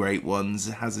so great ones,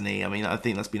 hasn't he? I mean, I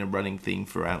think that's been a running theme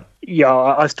throughout. Yeah,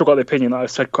 I still got the opinion that I've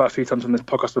said quite a few times on this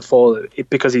podcast before, that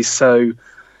because he's so,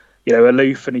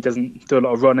 aloof and he doesn't do a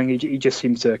lot of running, he just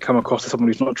seems to come across as someone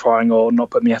who's not trying or not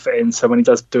putting the effort in. So when he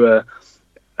does do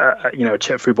a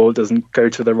chip through ball, doesn't go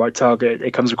to the right target,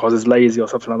 it comes across as lazy or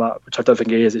something like that, which I don't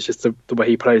think he is. It's just the way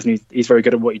he plays, and he's very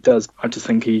good at what he does. I just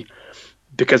think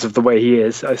because of the way he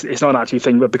is, it's not an actual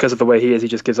thing, but because of the way he is, he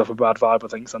just gives off a bad vibe, I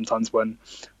think, sometimes when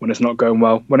it's not going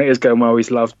well. When it is going well, he's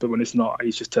loved, but when it's not,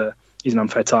 he's just a he's an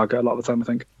unfair target a lot of the time, I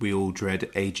think. We all dread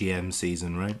AGM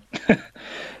season, right?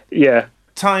 Yeah.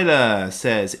 Tyler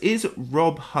says, is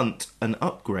Rob Hunt an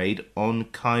upgrade on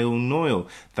Kyle Noyle?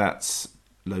 That's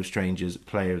Low Strangers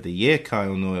Player of the Year,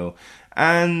 Kyle Noyle.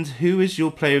 And who is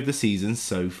your Player of the Season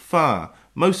so far?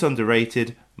 Most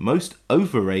underrated, most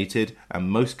overrated, and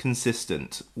most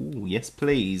consistent? Ooh, yes,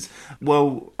 please.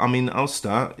 Well, I mean, I'll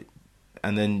start,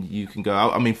 and then you can go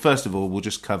out. I mean, first of all, we'll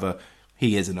just cover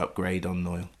he is an upgrade on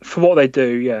Noyle. For what they do,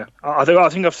 yeah. I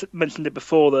think I've mentioned it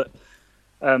before that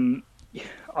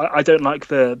I don't like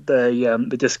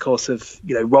the discourse of,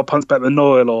 you know, Rob Hunt's better than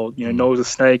Noyle, or, you know, Noyle's a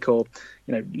snake, or,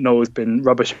 you know, Noyle's been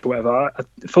rubbish or whatever.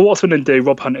 For what Swindon do,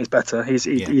 Rob Hunt is better. He's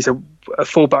a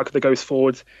fullback that goes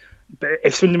forward. But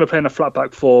if Swindon were playing a flat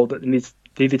back four that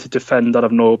needed to defend out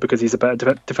of Noyle because he's a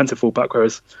better defensive fullback,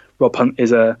 whereas Rob Hunt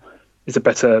is a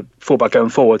better fullback going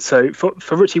forward. So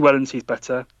for Richie Wellens, he's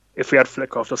better. If we had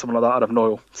Flitcroft or someone like that out of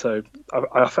Noyle, so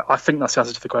I think that's the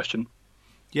answer to the question.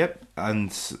 Yep,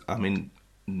 and I mean,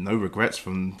 no regrets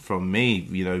from me.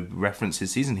 You know, reference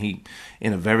his season. He,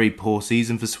 in a very poor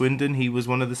season for Swindon, he was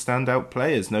one of the standout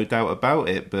players, no doubt about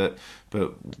it. But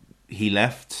he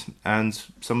left, and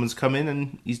someone's come in,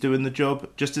 and he's doing the job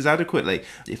just as adequately,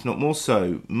 if not more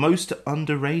so. Most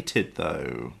underrated,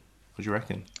 though. What do you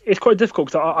reckon? It's quite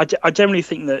difficult because I generally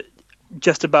think that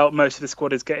just about most of the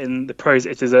squad is getting the praise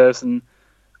it deserves, and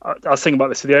I was thinking about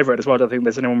this for the overrated as well. I don't think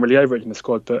there's anyone really overrated in the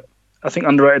squad, but I think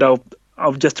underrated,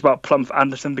 I'll just about plump for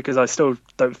Anderson, because I still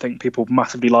don't think people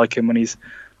massively like him when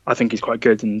I think he's quite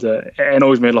good, and it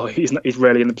annoys me a lot. He's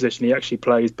rarely in the position he actually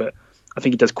plays, but I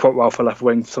think he does quite well for left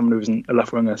wing, for someone who isn't a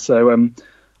left winger. So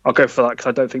I'll go for that, because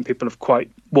I don't think people have quite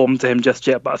warmed to him just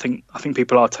yet, but I think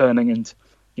people are turning, and,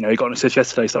 you know, he got an assist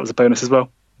yesterday, so that was a bonus as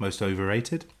well. Most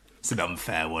overrated? It's an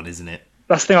unfair one, isn't it?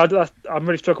 That's the thing, I'm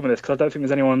really struggling with this, because I don't think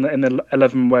there's anyone in the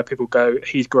 11 where people go,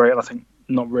 he's great, and I think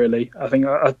not really. I think,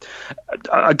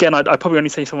 again, I'd probably only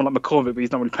say someone like McCormick, but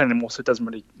he's not really playing anymore, so it doesn't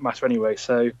really matter anyway.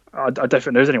 So I don't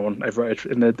think there's anyone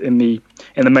overrated in the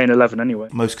main 11 anyway.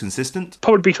 Most consistent?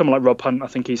 Probably be someone like Rob Hunt. I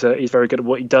think he's very good at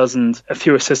what he does, and a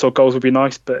few assists or goals would be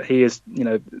nice, but he is, you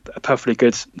know, a perfectly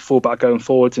good fullback going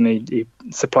forwards, and he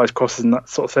supplies crosses and that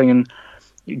sort of thing.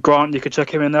 And Grant, you could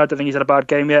chuck him in there. I don't think he's had a bad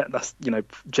game yet. That's, you know,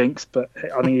 jinx, but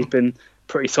I think he's been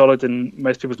pretty solid in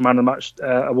most people's man of the match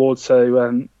awards.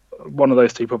 So one of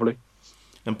those two probably.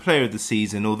 And Player of the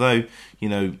Season, although, you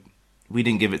know, we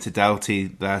didn't give it to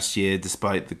Doughty last year,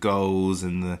 despite the goals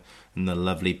and the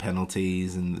lovely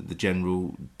penalties and the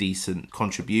general decent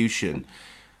contribution,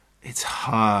 it's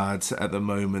hard at the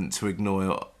moment to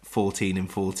ignore 14 in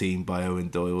 14 by Owen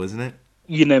Doyle, isn't it?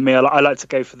 You know me, I like to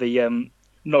go for the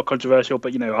not controversial,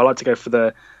 but, you know, I like to go for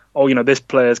the, you know, this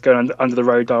player's going under the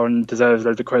radar and deserves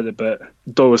loads of credit, but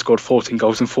Doyle scored 14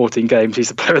 goals in 14 games. He's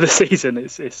the Player of the Season.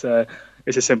 It's as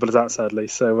simple as that, sadly.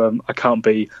 So I can't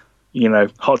be, you know,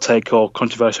 hot take or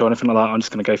controversial or anything like that. I'm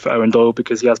just going to go for Owen Doyle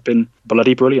because he has been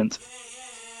bloody brilliant.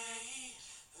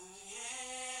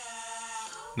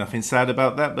 Nothing sad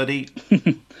about that, buddy.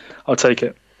 I'll take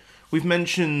it. We've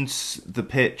mentioned the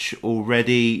pitch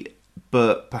already,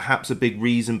 but perhaps a big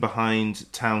reason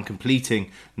behind Town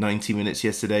completing 90 minutes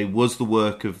yesterday was the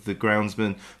work of the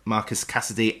groundsman Marcus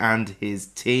Cassidy and his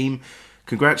team.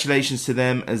 Congratulations to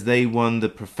them as they won the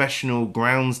Professional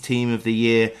Grounds Team of the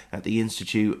Year at the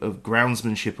Institute of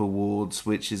Groundsmanship Awards,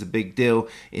 which is a big deal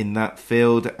in that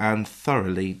field and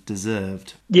thoroughly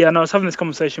deserved. Yeah, and I was having this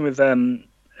conversation with a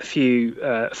few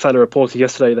fellow reporters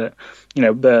yesterday that, you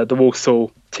know, the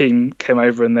Walsall team came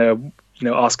over and they're, you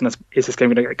know, asking us, is this game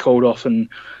going to get called off? And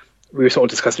we were sort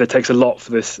of discussing it takes a lot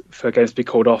for games to be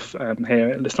called off here.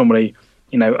 It's normally,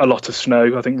 you know, a lot of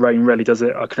snow. I think rain rarely does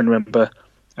it. I can remember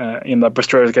in that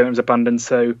Bristol Rovers game it was abandoned.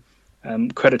 So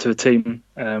credit to the team,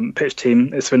 pitch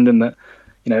team at Swindon, that,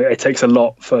 you know, it takes a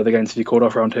lot for the games to be called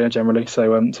off around here generally.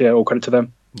 So yeah, all credit to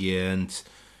them. Yeah, and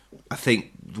I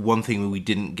think one thing we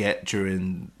didn't get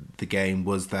during the game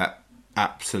was that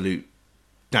absolute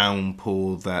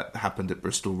downpour that happened at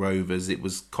Bristol Rovers. It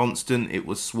was constant, it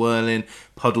was swirling,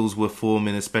 puddles were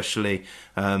forming, especially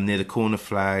near the corner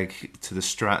flag to the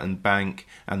Stratton Bank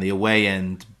and the away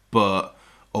end, but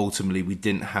ultimately we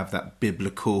didn't have that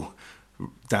biblical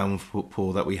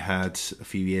downpour that we had a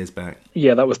few years back.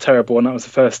 Yeah, that was terrible, and that was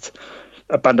the first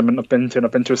abandonment I've been to, and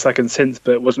I've been to a second since,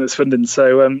 but it wasn't at Swindon.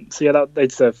 So yeah, they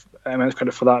deserve immense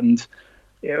credit for that, and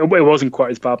it wasn't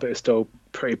quite as bad, but it's still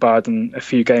pretty bad, and a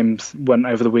few games went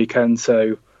over the weekend,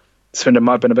 so Swindon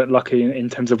might have been a bit lucky in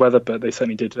terms of weather, but they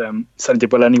certainly did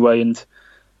well anyway. And,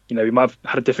 you know, we might have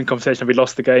had a different conversation if we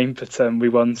lost the game, but we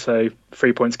won, so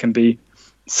 3 points can be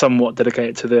somewhat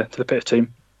dedicated to the pitch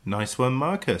team. Nice one,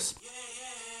 Marcus.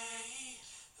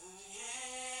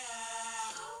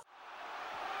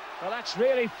 Well, that's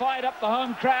really fired up the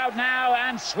home crowd now,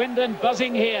 and Swindon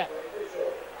buzzing here.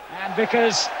 And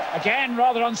Vickers, again,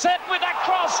 rather uncertain with that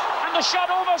cross, and the shot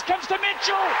almost comes to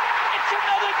Mitchell. It's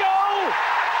another goal!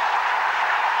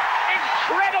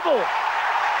 Incredible!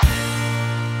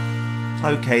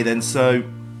 Okay then, so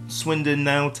Swindon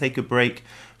now take a break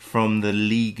from the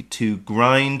League 2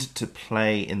 grind to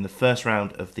play in the first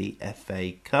round of the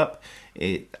FA Cup.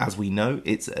 As we know,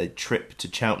 it's a trip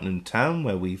to Cheltenham Town,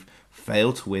 where we've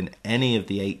failed to win any of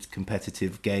the 8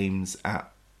 competitive games at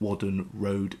Whaddon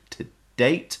Road to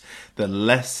date. The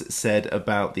less said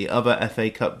about the other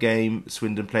FA Cup game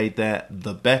Swindon played there,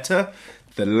 the better.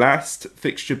 The last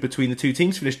fixture between the two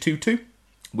teams finished 2-2,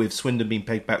 with Swindon being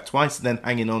paid back twice and then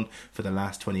hanging on for the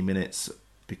last 20 minutes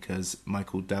because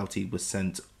Michael Doughty was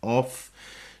sent off.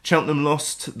 Cheltenham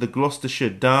lost the Gloucestershire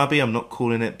derby, I'm not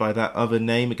calling it by that other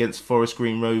name, against Forest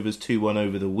Green Rovers 2-1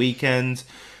 over the weekend.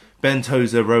 Ben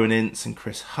Tozer, Rowan Ince and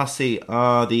Chris Hussey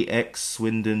are the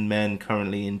ex-Swindon men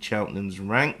currently in Cheltenham's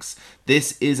ranks.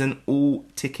 This is an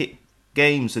all-ticket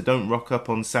game, so don't rock up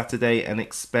on Saturday and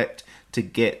expect to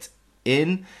get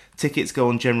in. Tickets go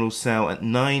on general sale at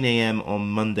 9 a.m.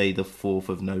 on Monday the 4th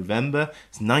of November.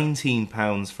 It's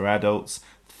 £19 for adults,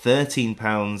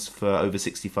 £13 for over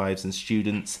 65s and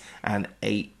students, and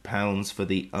 £8 for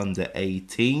the under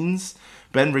 18s.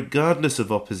 Ben, regardless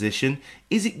of opposition,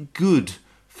 is it good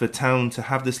for Town to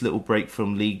have this little break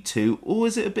from League 2, or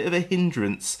is it a bit of a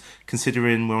hindrance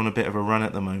considering we're on a bit of a run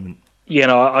at the moment? Yeah,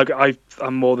 no,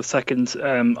 I'm more the second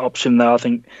option there. I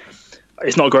think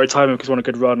it's not a great timing because we're on a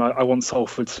good run. I want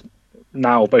Salford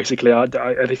now, basically. I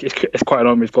think it's quite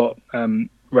annoying. We've got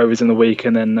Rovers in the week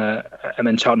and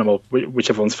then Cheltenham, or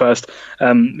whichever one's first.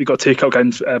 We've got 2 cup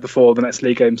games before the next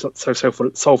league game, so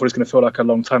Salford is going to feel like a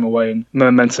long time away, and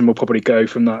momentum will probably go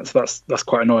from that. So that's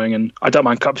quite annoying. And I don't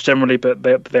mind cups generally, but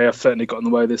they have certainly got in the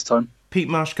way this time. Pete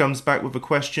Marsh comes back with a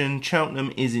question.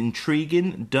 Cheltenham is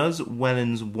intriguing. Does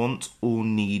Wellens want or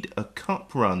need a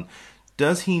cup run?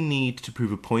 Does he need to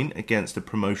prove a point against a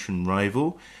promotion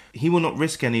rival? He will not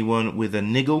risk anyone with a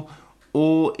niggle,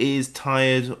 or is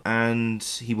tired and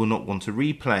he will not want to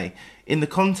replay. In the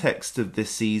context of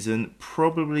this season,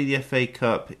 probably the FA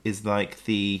Cup is like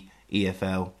the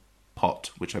EFL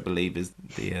pot, which I believe is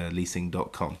the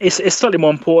leasing.com. It's slightly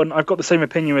more important. I've got the same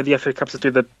opinion with the FA Cups as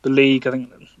do the league. I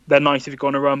think they're nice if you go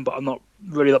on a run, but I'm not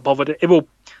really that bothered.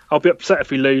 I'll be upset if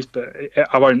we lose, but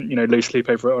I won't lose sleep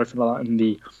over it or anything like that. In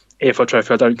the EFL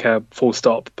Trophy, I don't care, full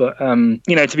stop. But,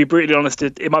 to be brutally honest,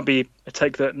 it might be a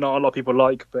take that not a lot of people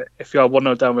like, but if you are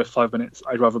 1-0 down with 5 minutes,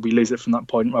 I'd rather we lose it from that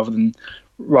point rather than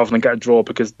get a draw,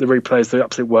 because the replay is the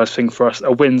absolute worst thing for us.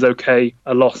 A win's okay,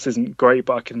 a loss isn't great,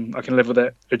 but I can live with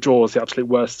it. A draw is the absolute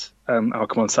worst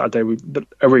outcome on Saturday.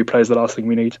 A replay is the last thing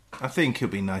we need. I think it'd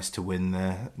be nice to win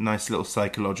there. Nice little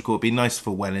psychological. It'd be nice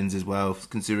for Wellens as well,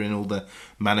 considering all the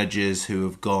managers who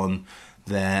have gone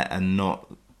there and not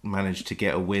managed to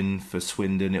get a win for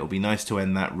Swindon. It'll be nice to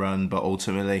end that run, but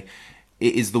ultimately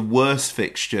it is the worst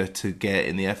fixture to get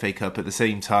in the FA Cup. At the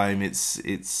same time,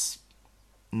 it's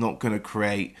not going to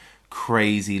create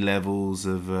crazy levels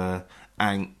of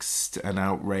angst and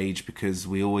outrage, because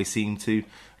we always seem to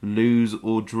lose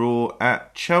or draw at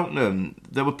Cheltenham.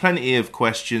 There were plenty of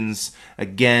questions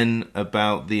again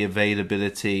about the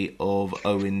availability of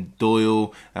Owen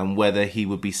Doyle and whether he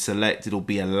would be selected or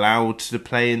be allowed to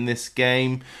play in this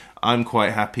game. I'm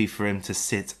quite happy for him to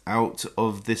sit out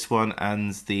of this one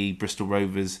and the Bristol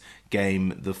Rovers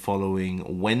game the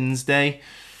following Wednesday.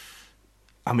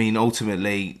 I mean,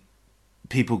 ultimately,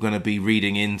 people are going to be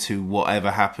reading into whatever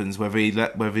happens, whether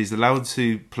he's allowed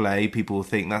to play. People will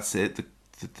think that's it,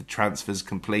 the transfer's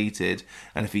completed,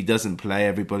 and if he doesn't play,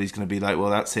 everybody's going to be like,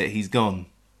 well, that's it, he's gone.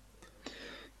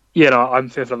 Yeah, no, I'm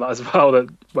fearful of that as well, that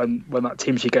when that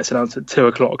team sheet gets announced at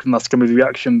 2:00, and that's going to be the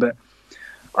reaction. But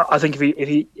I think if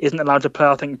he isn't allowed to play,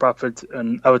 I think Bradford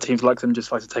and other teams like them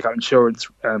just like to take out insurance.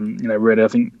 Really, I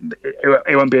think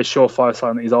it won't be a surefire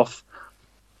sign that he's off.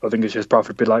 I think it's just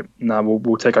Bradford be like, nah,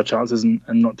 we'll take our chances and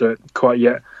not do it quite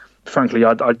yet. Frankly,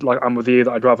 I'm with you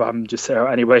that I'd rather have him just sit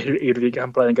out anyway, either he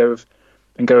can play and go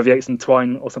with Yates and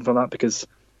Twine or something like that, because,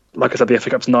 like I said, the FA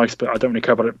Cup's nice, but I don't really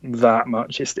care about it that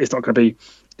much. It's not going to be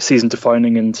season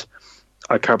defining, and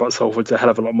I care about Salford a hell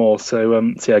of a lot more. So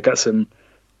get some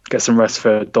rest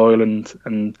for Doyle,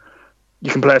 and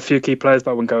you can play a few key players, but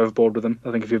I wouldn't go overboard with them.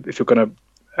 I think if you're going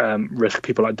to risk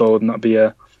people like Doyle, then that'd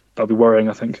be worrying,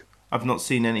 I think. I've not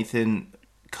seen anything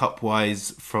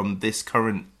cup-wise from this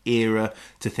current era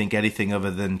to think anything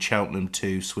other than Cheltenham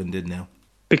 2, Swindon 0.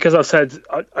 Because I've said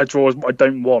I draw what I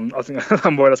don't want, I think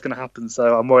I'm worried that's going to happen.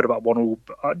 So I'm worried about 1-1.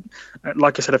 But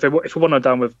like I said, if we're 1-0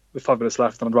 down with 5 minutes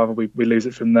left, then I'd rather we lose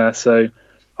it from there. So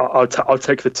I'll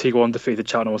take the 2-1 defeat to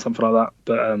Cheltenham or something like that.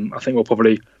 But I think we'll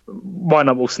probably, why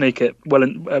not? We'll sneak it.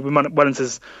 Wellens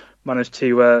has managed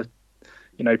to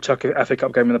chuck a FA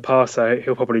Cup game in the past, so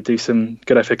he'll probably do some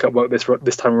good FA Cup work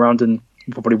this time around and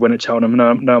probably win at Cheltenham.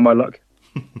 No, my luck.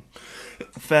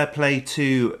 Fair play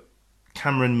to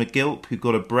Cameron McGilp, who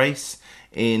got a brace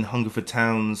in Hungerford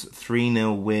Town's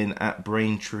 3-0 win at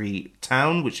Braintree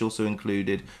Town, which also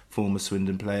included former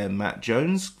Swindon player Matt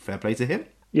Jones. Fair play to him.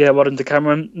 Yeah, well done to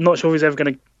Cameron. Not sure he's ever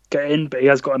going to get in, but he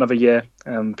has got another year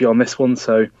beyond this one,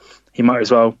 so he might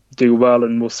as well do well,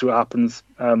 and we'll see what happens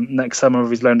next summer if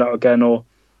he's loaned out again or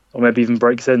maybe even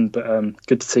breaks in. But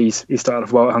good to see he's started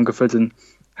off well at Hungerford, and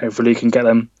hopefully he can get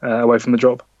them away from the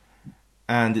drop.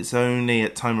 And it's only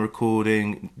at time of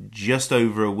recording just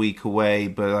over a week away,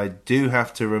 but I do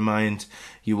have to remind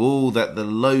you all that the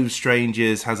Loathe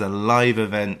Strangers has a live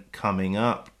event coming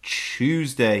up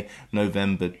Tuesday,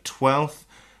 November 12th.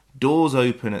 Doors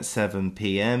open at 7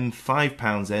 p.m,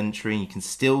 £5 entry. You can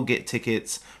still get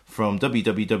tickets from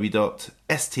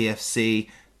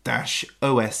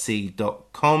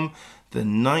www.stfc-osc.com. The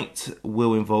night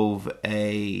will involve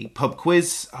a pub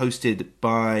quiz hosted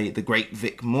by the great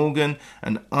Vic Morgan,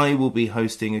 and I will be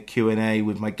hosting a Q&A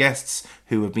with my guests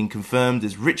who have been confirmed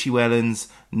as Richie Wellens,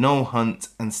 Noel Hunt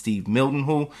and Steve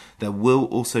Mildenhall. There will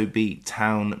also be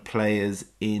town players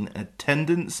in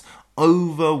attendance.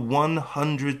 Over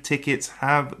 100 tickets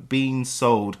have been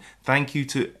sold. Thank you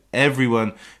to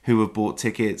everyone who have bought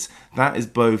tickets. That is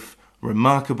both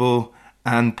remarkable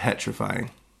and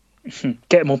petrifying.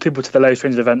 Get more people to the Loathe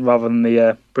Strangers event rather than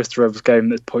the Bristol Rovers game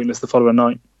that's pointless the following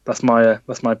night. That's my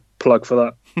plug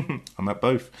for that. I'm at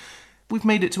both. We've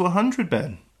made it to 100,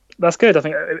 Ben. That's good. I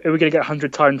think, are we going to get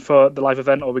 100 times for the live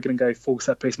event, or are we going to go full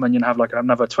set piece menu and have like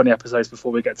another 20 episodes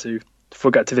before we get to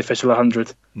the official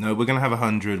 100? No, we're going to have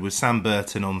 100 with Sam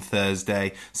Burton on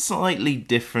Thursday. Slightly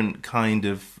different kind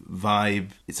of vibe.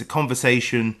 It's a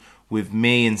conversation with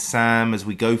me and Sam as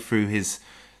we go through his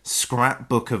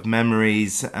scrapbook of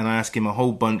memories, and I ask him a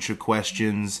whole bunch of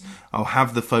questions. I'll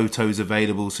have the photos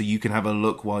available so you can have a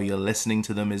look while you're listening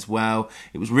to them as well.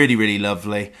 It was really, really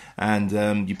lovely,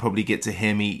 and you probably get to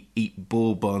hear me eat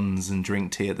bourbons and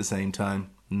drink tea at the same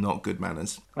time. Not good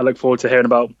manners. I look forward to hearing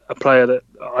about a player that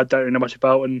I don't really know much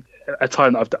about, and a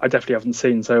time that I definitely haven't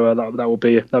seen. So that'll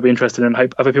be interesting, and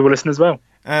hope other people listen as well.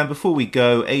 And before we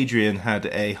go, Adrian had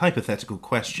a hypothetical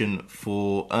question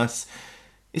for us.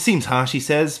 It seems harsh, he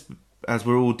says, as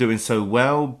we're all doing so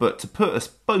well, but to put us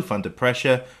both under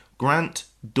pressure, Grant,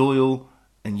 Doyle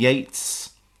and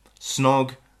Yates,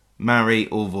 Snog, marry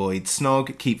or void.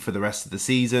 Snog, keep for the rest of the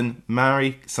season.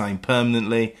 Marry, sign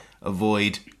permanently.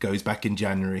 Avoid, goes back in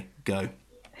January. Go.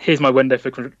 Here's my window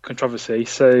for controversy.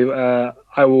 So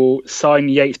I will sign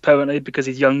Yates permanently because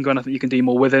he's younger and I think you can do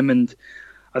more with him, and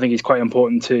I think he's quite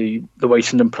important to the way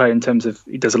Swindon play in terms of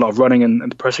he does a lot of running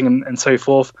and pressing and so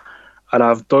forth. I'll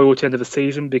have Doyle to the end of the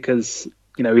season because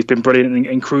he's been brilliant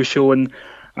and crucial and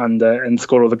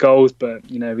scored all the goals, but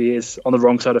he is on the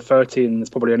wrong side of 30, and there's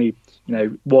probably only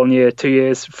 1 year, 2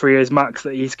 years, 3 years max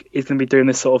that he's going to be doing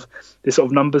this sort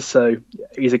of numbers. So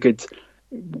he's a good.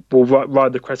 We'll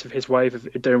ride the crest of his wave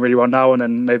of doing really well now, and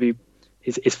then maybe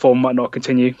his form might not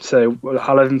continue. So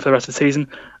I'll have him for the rest of the season,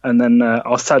 and then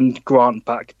I'll send Grant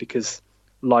back because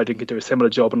Lydon could do a similar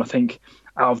job, and I think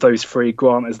out of those three,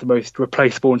 Grant is the most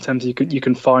replaceable in terms of you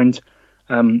can find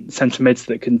centre mids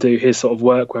that can do his sort of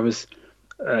work, whereas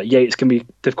Yates can be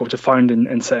difficult to find,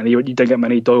 and certainly you don't get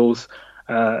many Doyles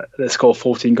that score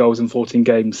 14 goals in 14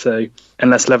 games. So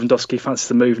unless Lewandowski fancies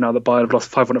the move now that Bayern have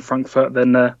lost 5-1 at Frankfurt,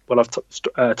 then we'll have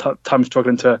time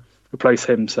struggling to replace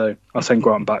him. So I'll send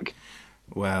Grant back.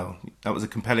 Wow, that was a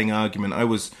compelling argument. I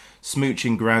was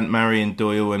smooching Grant, marrying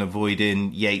Doyle and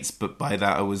avoiding Yates, but by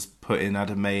that I was putting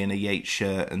Adam May in a Yates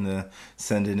shirt and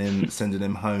sending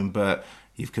him home. But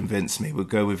you've convinced me. We'll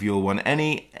go with your one.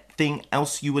 Anything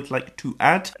else you would like to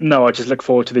add? No, I just look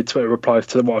forward to the Twitter replies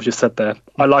to what I've just said there.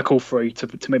 I like all three,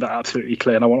 to make that absolutely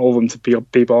clear, and I want all of them to be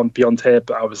beyond here,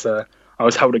 but I was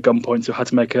held at gunpoint, so I had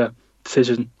to make a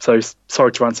decision. So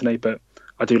sorry to Anthony, but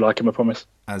I do like him, I promise.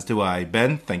 As do I.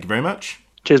 Ben, thank you very much.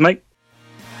 Cheers, mate.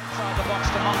 Inside the box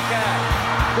to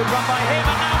Moncur. Good run by him,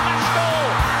 and now Maskell.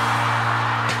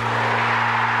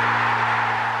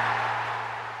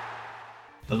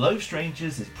 The Loathe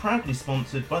Strangers is proudly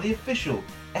sponsored by the official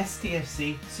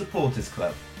STFC Supporters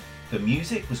Club. The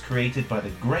music was created by the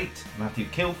great Matthew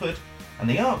Kilford, and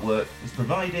the artwork was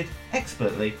provided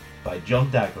expertly by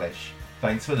John Daglish.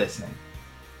 Thanks for listening.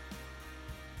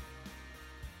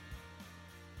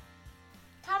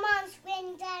 Come on,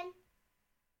 Swindon.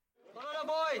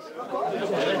 Boys.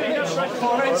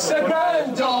 For it's a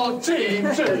grand old team. team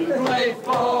to play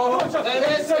for, and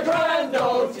it's a grand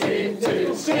old team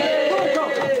to see. And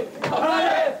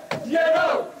if you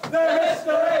know the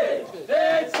history,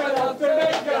 it's enough to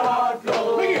make your heart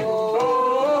glow.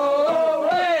 Oh,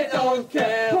 we don't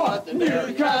care what the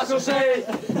Newcastle say.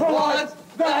 What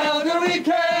the hell do we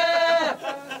care?